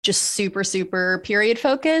just super, super period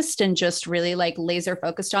focused and just really like laser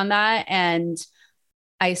focused on that. And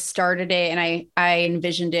I started it and I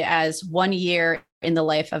envisioned it as 1 year in the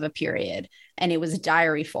life of a period. And it was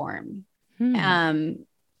diary form. And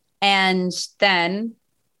then,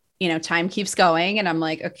 you know, time keeps going and I'm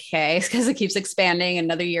like, okay, because it keeps expanding.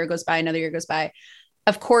 Another year goes by, another year goes by.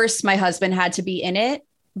 Of course, my husband had to be in it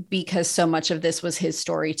because so much of this was his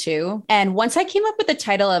story too. And once I came up with the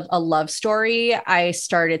title of A Love Story, I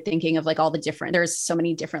started thinking of like all the different, there's so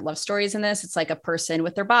many different love stories in this. It's like a person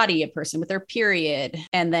with their body, a person with their period,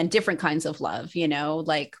 and then different kinds of love, you know,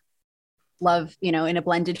 like love, you know, in a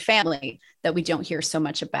blended family that we don't hear so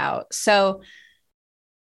much about. So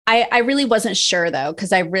I really wasn't sure though,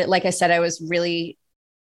 because like I said, I was really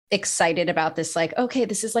excited about this, like, okay,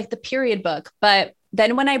 this is like the period book. But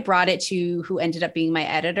then when I brought it to who ended up being my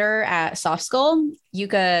editor at Soft Skull,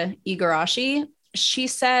 Yuka Igarashi, she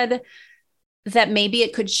said that maybe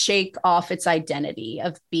it could shake off its identity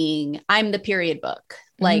of being, I'm the period book,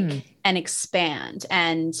 like, and expand,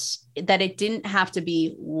 and that it didn't have to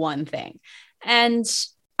be one thing. And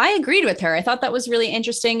I agreed with her. I thought that was really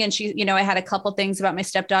interesting. And she, you know, I had a couple things about my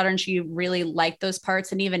stepdaughter and she really liked those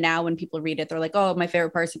parts. And even now when people read it, they're like, oh, my favorite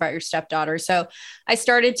part's about your stepdaughter. So I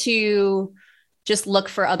started to just look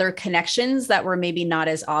for other connections that were maybe not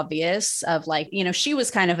as obvious of like, you know, she was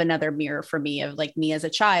kind of another mirror for me of like me as a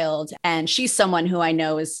child. And she's someone who I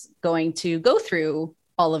know is going to go through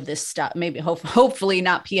all of this stuff, maybe hopefully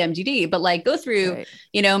not PMDD, but like go through, right,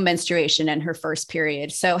 you know, menstruation and her first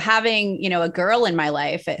period. So having, you know, a girl in my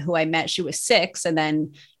life who I met, she was 6. And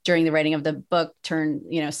then during the writing of the book turned,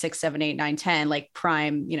 you know, 6, 7, 8, 9, 10, like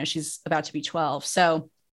prime, you know, she's about to be 12.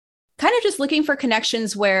 So kind of just looking for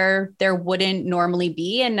connections where there wouldn't normally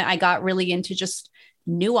be. And I got really into just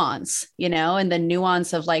nuance, you know, and the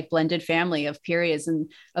nuance of like blended family, of periods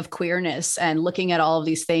and of queerness, and looking at all of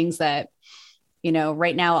these things that, you know,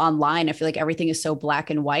 right now online, I feel like everything is so black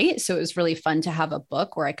and white. So it was really fun to have a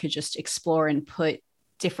book where I could just explore and put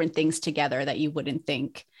different things together that you wouldn't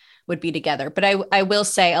think would be together. But I will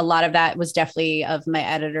say a lot of that was definitely of my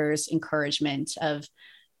editor's encouragement of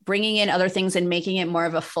bringing in other things and making it more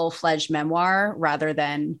of a full-fledged memoir rather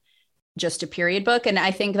than just a period book. And I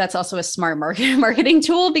think that's also a smart marketing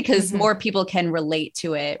tool because more people can relate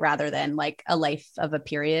to it rather than like a life of a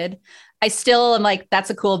period. I still am like, that's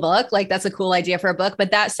a cool book. Like that's a cool idea for a book.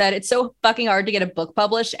 But that said, it's so fucking hard to get a book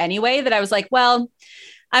published anyway, that I was like, well,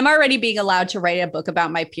 I'm already being allowed to write a book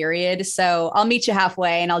about my period. So I'll meet you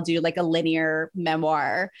halfway and I'll do like a linear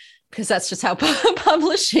memoir because that's just how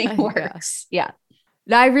publishing works. Yeah.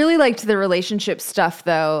 I really liked the relationship stuff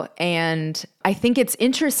though. And I think it's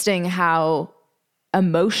interesting how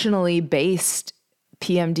emotionally based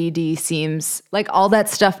PMDD seems like all that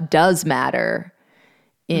stuff does matter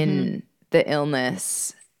in the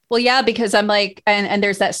illness. Well, yeah, because I'm like, and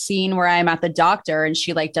there's that scene where I'm at the doctor and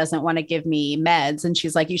she like doesn't want to give me meds. And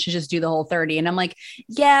she's like, you should just do the whole 30. And I'm like,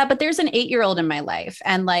 yeah, but there's an 8-year-old in my life.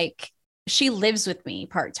 And like, she lives with me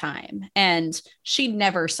part-time and she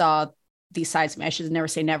never saw these sides of me. I should never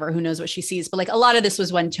say never, who knows what she sees. But like a lot of this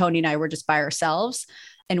was when Tony and I were just by ourselves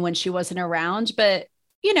and when she wasn't around, but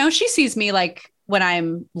you know, she sees me like when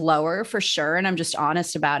I'm lower for sure. And I'm just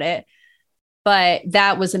honest about it. But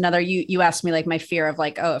that was another, you asked me like my fear of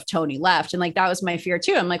like, oh, if Tony left. And like, that was my fear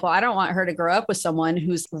too. I'm like, well, I don't want her to grow up with someone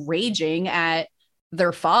who's raging at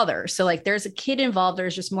their father. So like, there's a kid involved.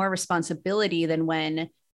 There's just more responsibility than when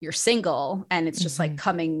you're single and it's just like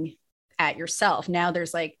coming at yourself. Now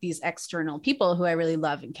there's like these external people who I really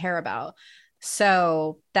love and care about.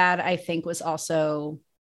 So that I think was also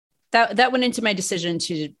that went into my decision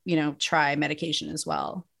to, try medication as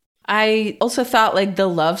well. I also thought like the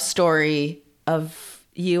love story of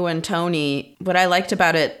you and Tony, what I liked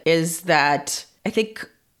about it is that I think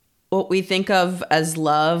what we think of as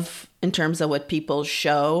love in terms of what people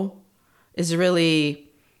show is really,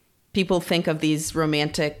 people think of these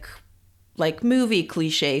romantic like movie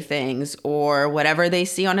cliche things or whatever they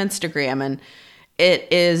see on Instagram. And it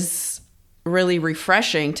is really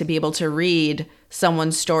refreshing to be able to read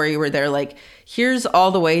someone's story where they're like, here's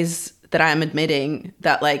all the ways that I'm admitting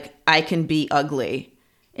that like I can be ugly.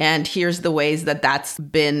 And here's the ways that that's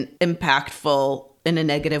been impactful in a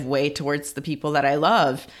negative way towards the people that I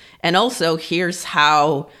love. And also here's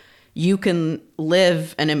how you can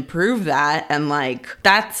live and improve that. And like,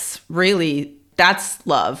 that's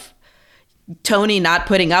love. Tony not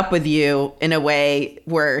putting up with you in a way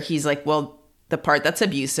where he's like, well, the part that's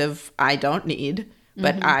abusive, I don't need,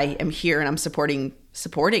 but I am here and I'm supporting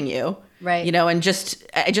you. Right. And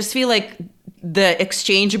I just feel like the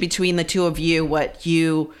exchange between the two of you, what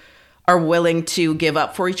you are willing to give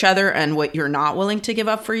up for each other and what you're not willing to give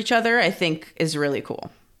up for each other, I think is really cool.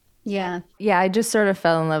 Yeah. Yeah, I just sort of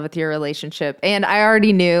fell in love with your relationship. And I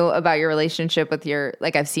already knew about your relationship with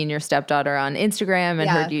I've seen your stepdaughter on Instagram and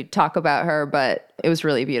heard you talk about her, but it was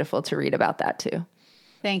really beautiful to read about that too.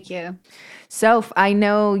 Thank you. So I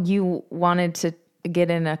know you wanted to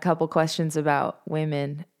get in a couple questions about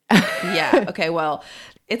women. Yeah. Okay. Well,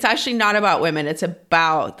 it's actually not about women. It's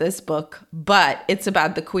about this book, but it's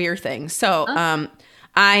about the queer thing. So I'm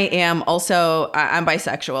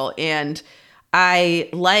bisexual, and I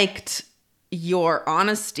liked your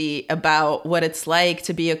honesty about what it's like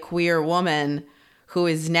to be a queer woman who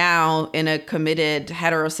is now in a committed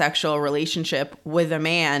heterosexual relationship with a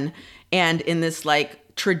man and in this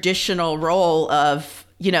like traditional role of,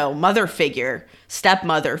 mother figure,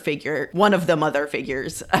 stepmother figure, one of the mother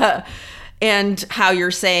figures. And how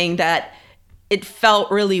you're saying that it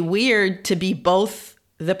felt really weird to be both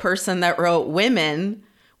the person that wrote Women,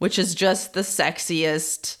 which is just the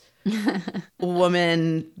sexiest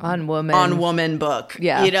woman on woman book,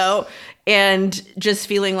 and just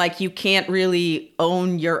feeling like you can't really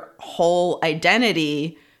own your whole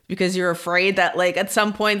identity because you're afraid that like at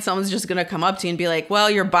some point someone's just going to come up to you and be like, well,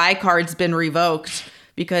 your bi card's been revoked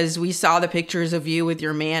because we saw the pictures of you with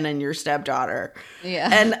your man and your stepdaughter. Yeah.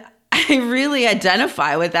 And I really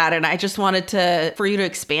identify with that. And I just wanted for you to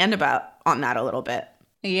expand on that a little bit.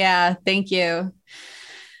 Yeah. Thank you.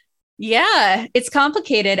 Yeah, it's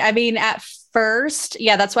complicated. I mean, at first,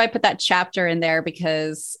 that's why I put that chapter in there,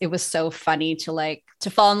 because it was so funny to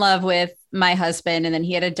fall in love with my husband. And then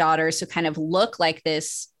he had a daughter, so kind of look like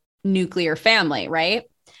this nuclear family, right?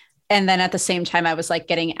 And then at the same time, I was like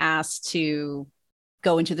getting asked to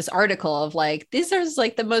go into this article of like, these are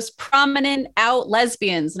like the most prominent out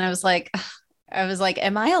lesbians. And I was like,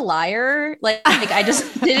 am I a liar? Like I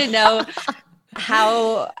just didn't know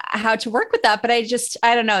how to work with that. But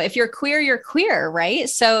I don't know. If you're queer, right?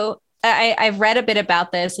 So I've read a bit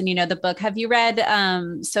about this, and the book. Have you read,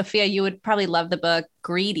 Sophia, you would probably love the book,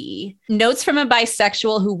 Greedy, Notes from a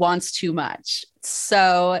Bisexual Who Wants Too Much.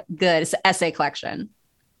 So good. It's an essay collection.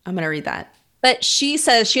 I'm going to read that. But she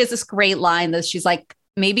says, she has this great line that she's like,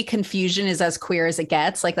 maybe confusion is as queer as it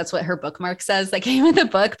gets. Like that's what her bookmark says that came with the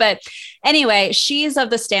book. But anyway, she's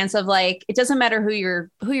of the stance of like, it doesn't matter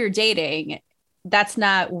who you're dating. That's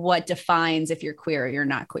not what defines if you're queer or you're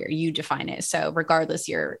not queer. You define it. So regardless,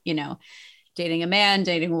 you're, dating a man,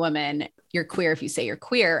 dating a woman, you're queer if you say you're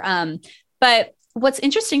queer. But what's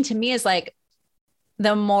interesting to me is like,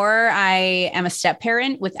 the more I am a step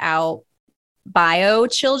parent without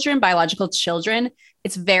biological children,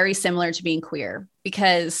 it's very similar to being queer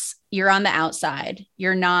because you're on the outside.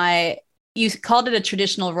 You're not, you called it a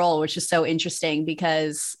traditional role, which is so interesting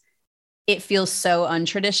because it feels so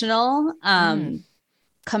untraditional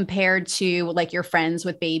compared to like your friends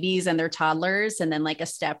with babies and their toddlers, and then like a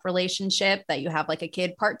step relationship that you have like a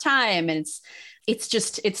kid part-time. And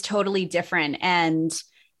it's totally different. And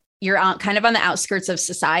you're kind of on the outskirts of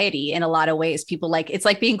society in a lot of ways. People like, it's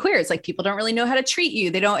like being queer. It's like, people don't really know how to treat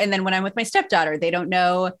you. They don't. And then when I'm with my stepdaughter, they don't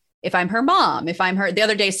know if I'm her mom, if I'm her. The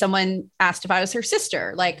other day, someone asked if I was her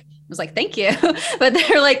sister. Like, I was like, thank you. But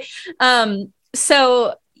they're like,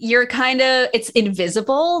 so you're kind of, it's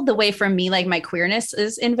invisible the way for me, like my queerness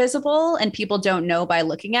is invisible and people don't know by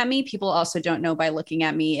looking at me. People also don't know by looking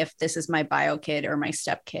at me if this is my bio kid or my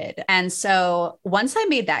step kid. And so once I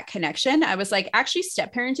made that connection, I was like, actually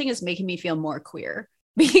step parenting is making me feel more queer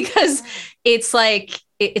because it's like,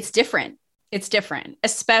 it's different. It's different,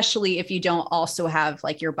 especially if you don't also have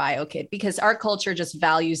like your bio kid, because our culture just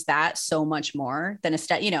values that so much more than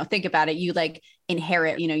think about it. You like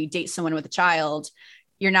inherit, you date someone with a child.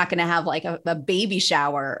 You're not going to have like a baby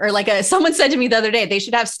shower, or like someone said to me the other day, they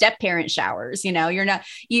should have step parent showers. You're not,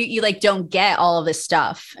 you like don't get all of this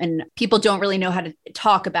stuff, and people don't really know how to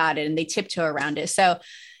talk about it, and they tiptoe around it. So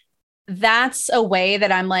that's a way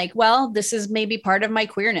that I'm like, well, this is maybe part of my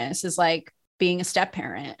queerness, is like being a step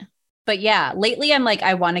parent. But yeah, lately I'm like,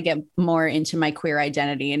 I want to get more into my queer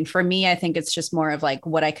identity. And for me, I think it's just more of like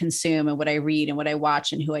what I consume and what I read and what I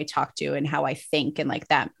watch and who I talk to and how I think. And like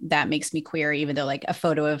that makes me queer, even though like a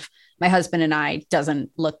photo of my husband and I doesn't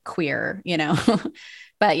look queer,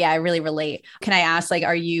 But yeah, I really relate. Can I ask, like,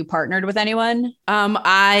 are you partnered with anyone?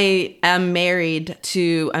 I am married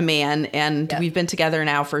to a man, and we've been together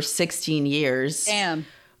now for 16 years. Damn.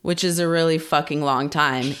 Which is a really fucking long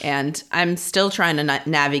time. And I'm still trying to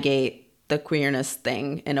navigate the queerness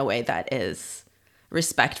thing in a way that is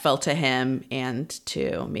respectful to him and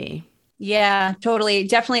to me. Yeah, totally.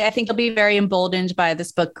 Definitely. I think you'll be very emboldened by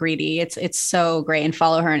this book, Greedy. It's so great. And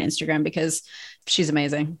follow her on Instagram because she's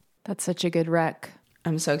amazing. That's such a good rec.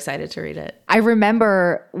 I'm so excited to read it. I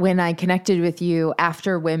remember when I connected with you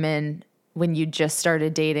after Women, when you just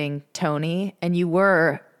started dating Tony, and you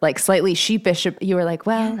were like slightly sheepish. You were like,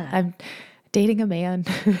 well, yeah. I'm dating a man.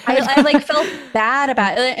 I like felt bad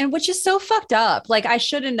about it, and which is so fucked up. Like I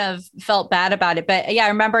shouldn't have felt bad about it. But yeah, I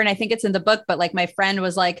remember, and I think it's in the book, but like my friend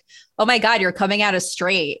was like, oh my God, you're coming out as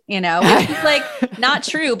straight, which is like not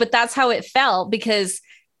true, but that's how it felt, because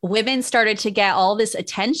women started to get all this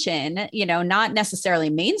attention, not necessarily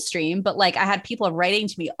mainstream, but like I had people writing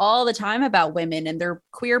to me all the time about women and their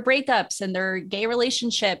queer breakups and their gay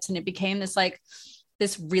relationships. And it became this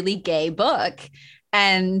really gay book.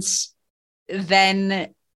 And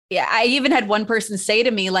then, yeah, I even had one person say to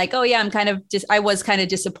me like, oh yeah, I was kind of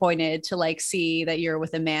disappointed to like see that you're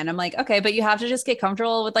with a man. I'm like, okay, but you have to just get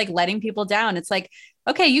comfortable with like letting people down. It's like,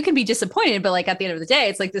 okay, you can be disappointed, but like at the end of the day,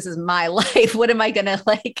 it's like, this is my life. What am I going to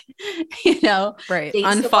like, right.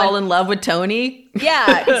 Unfall in love with Tony?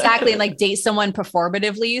 Yeah, exactly. And like date someone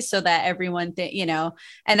performatively so that everyone,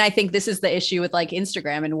 and I think this is the issue with like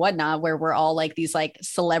Instagram and whatnot, where we're all like these like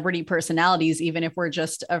celebrity personalities, even if we're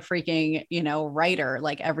just a freaking, writer,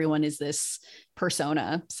 like everyone is this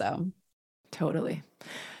persona. So totally.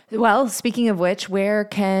 Well, speaking of which, where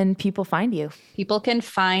can people find you? People can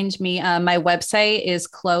find me. My website is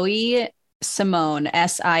Chloe Simone,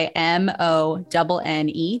 SIMONNE.com.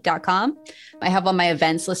 I have all my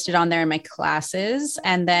events listed on there and my classes.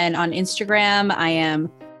 And then on Instagram, I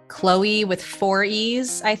am Chloe with 4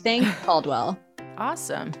 E's, I think, Caldwell.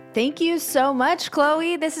 Awesome. Thank you so much,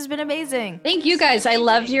 Chloe. This has been amazing. Thank you guys. I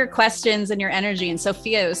loved your questions and your energy. And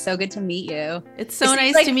Sophia, it was so good to meet you. It's so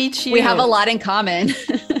nice to meet you. We have a lot in common.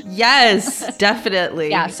 Yes,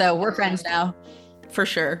 definitely. Yeah, so we're friends now. For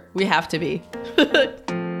sure. We have to be.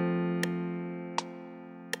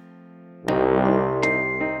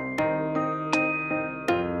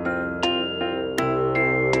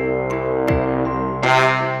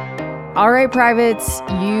 All right, privates,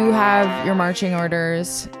 you have your marching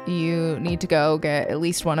orders. You need to go get at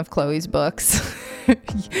least one of Chloe's books.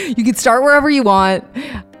 You can start wherever you want.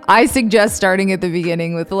 I suggest starting at the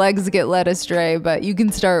beginning with Legs Get Led Astray, but you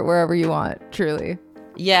can start wherever you want, truly.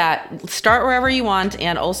 Yeah, start wherever you want,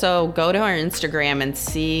 and also go to her Instagram and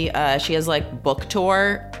see, she has like book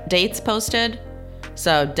tour dates posted.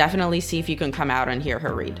 So definitely see if you can come out and hear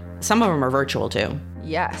her read. Some of them are virtual too.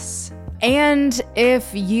 Yes. And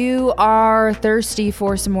if you are thirsty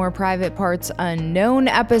for some more Private Parts Unknown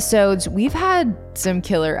episodes, we've had some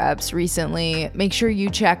killer eps recently. Make sure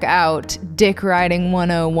you check out Dick Riding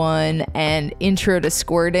 101 and Intro to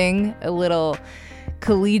Squirting, a little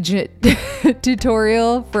collegiate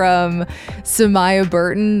tutorial from Samaya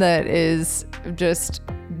Burton that is just,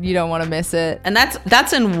 you don't want to miss it. And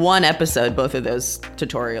that's in one episode, both of those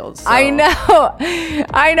tutorials. So. I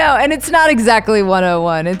know. And it's not exactly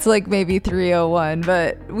 101. It's like maybe 301,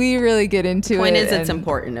 but we really get into Point it. is, it's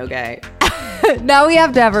important, okay? Now we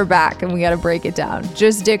have to have her back and we got to break it down.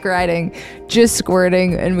 Just dick riding, just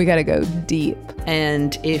squirting, and we got to go deep.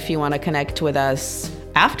 And if you want to connect with us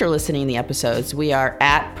after listening to the episodes, we are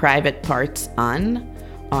at Private Parts on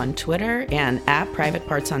Twitter and at Private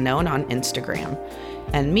Parts Unknown on Instagram.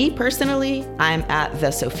 And me personally, I'm at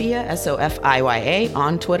the Sophia, SOFIYA,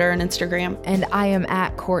 on Twitter and Instagram. And I am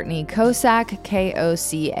at Courtney Kosak,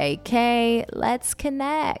 KOCAK. Let's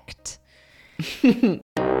connect.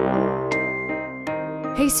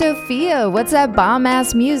 Hey, Sophia, what's that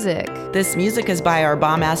bomb-ass music? This music is by our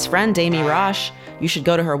bomb-ass friend, Amy Rosh. You should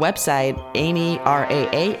go to her website, amyrasch.com,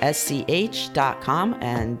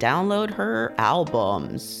 and download her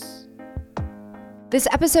albums. This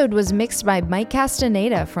episode was mixed by Mike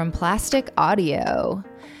Castaneda from Plastic Audio.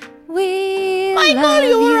 We Mike, love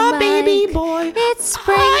you're you, a baby Mike. boy. It's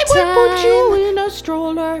springtime. I will put you in a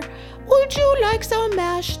stroller. Would you like some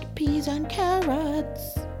mashed peas and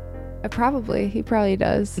carrots? He probably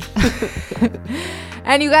does.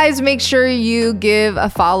 And you guys make sure you give a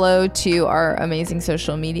follow to our amazing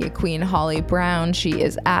social media queen, Holly Brown. She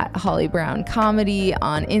is at Holly Brown Comedy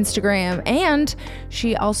on Instagram, and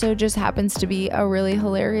she also just happens to be a really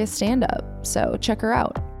hilarious stand-up. So check her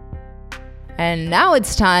out. And now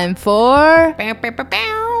it's time for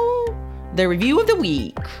the review of the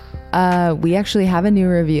week. We actually have a new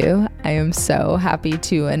review. I am so happy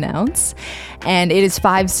to announce. And it is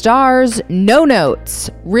 5 stars, no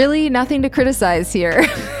notes. Really nothing to criticize here.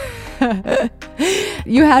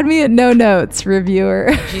 You had me at no notes,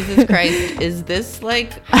 reviewer. Jesus Christ, is this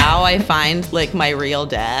like how I find like my real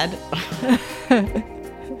dad?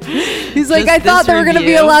 He's like, I thought there were going to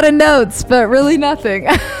be a lot of notes, but really nothing.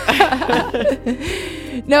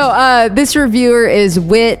 No, this reviewer is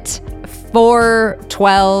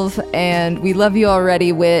Wit412, and we love you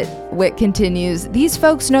already, Wit. Wit continues, these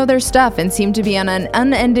folks know their stuff and seem to be on an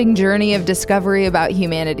unending journey of discovery about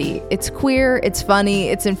humanity. It's queer, it's funny,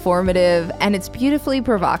 it's informative, and it's beautifully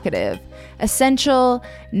provocative. Essential,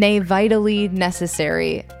 nay, vitally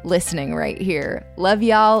necessary listening right here. Love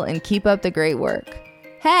y'all and keep up the great work.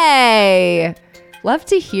 Hey! Love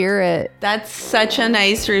to hear it. That's such a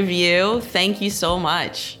nice review. Thank you so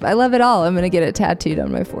much. I love it all. I'm going to get it tattooed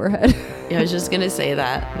on my forehead. Yeah, I was just going to say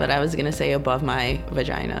that, but I was going to say above my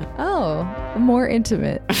vagina. Oh, more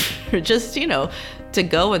intimate. Just, to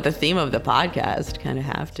go with the theme of the podcast, kind of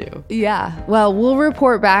have to. Yeah. Well, we'll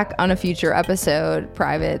report back on a future episode,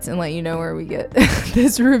 privates, and let you know where we get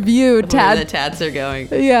this review. Where the tats are going.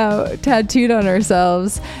 Yeah, tattooed on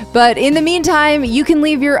ourselves. But in the meantime, you can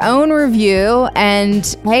leave your own review, and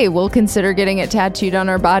hey, we'll consider getting it tattooed on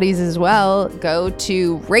our bodies as well. Go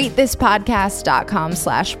to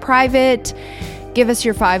ratethispodcast.com/private. Give us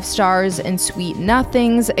your 5 stars and sweet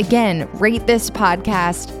nothings. Again,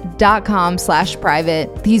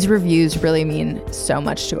 ratethispodcast.com/private. These reviews really mean so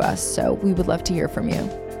much to us, so we would love to hear from you.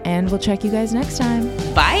 And we'll check you guys next time.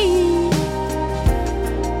 Bye.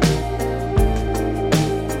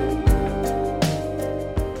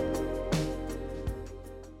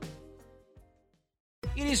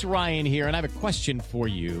 It is Ryan here, and I have a question for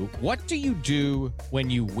you. What do you do when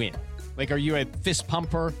you win? Like, are you a fist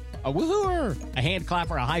pumper, a woohooer, a hand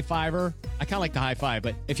clapper, a high fiver? I kind of like the high five,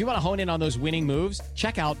 but if you want to hone in on those winning moves,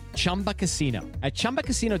 check out Chumba Casino. At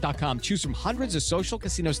ChumbaCasino.com, choose from hundreds of social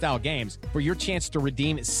casino style games for your chance to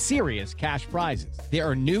redeem serious cash prizes. There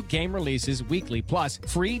are new game releases weekly, plus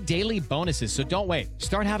free daily bonuses. So don't wait.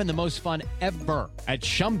 Start having the most fun ever at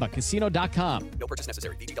ChumbaCasino.com. No purchase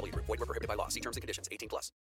necessary. VGW Group. Void where prohibited by law. See terms and conditions. 18+.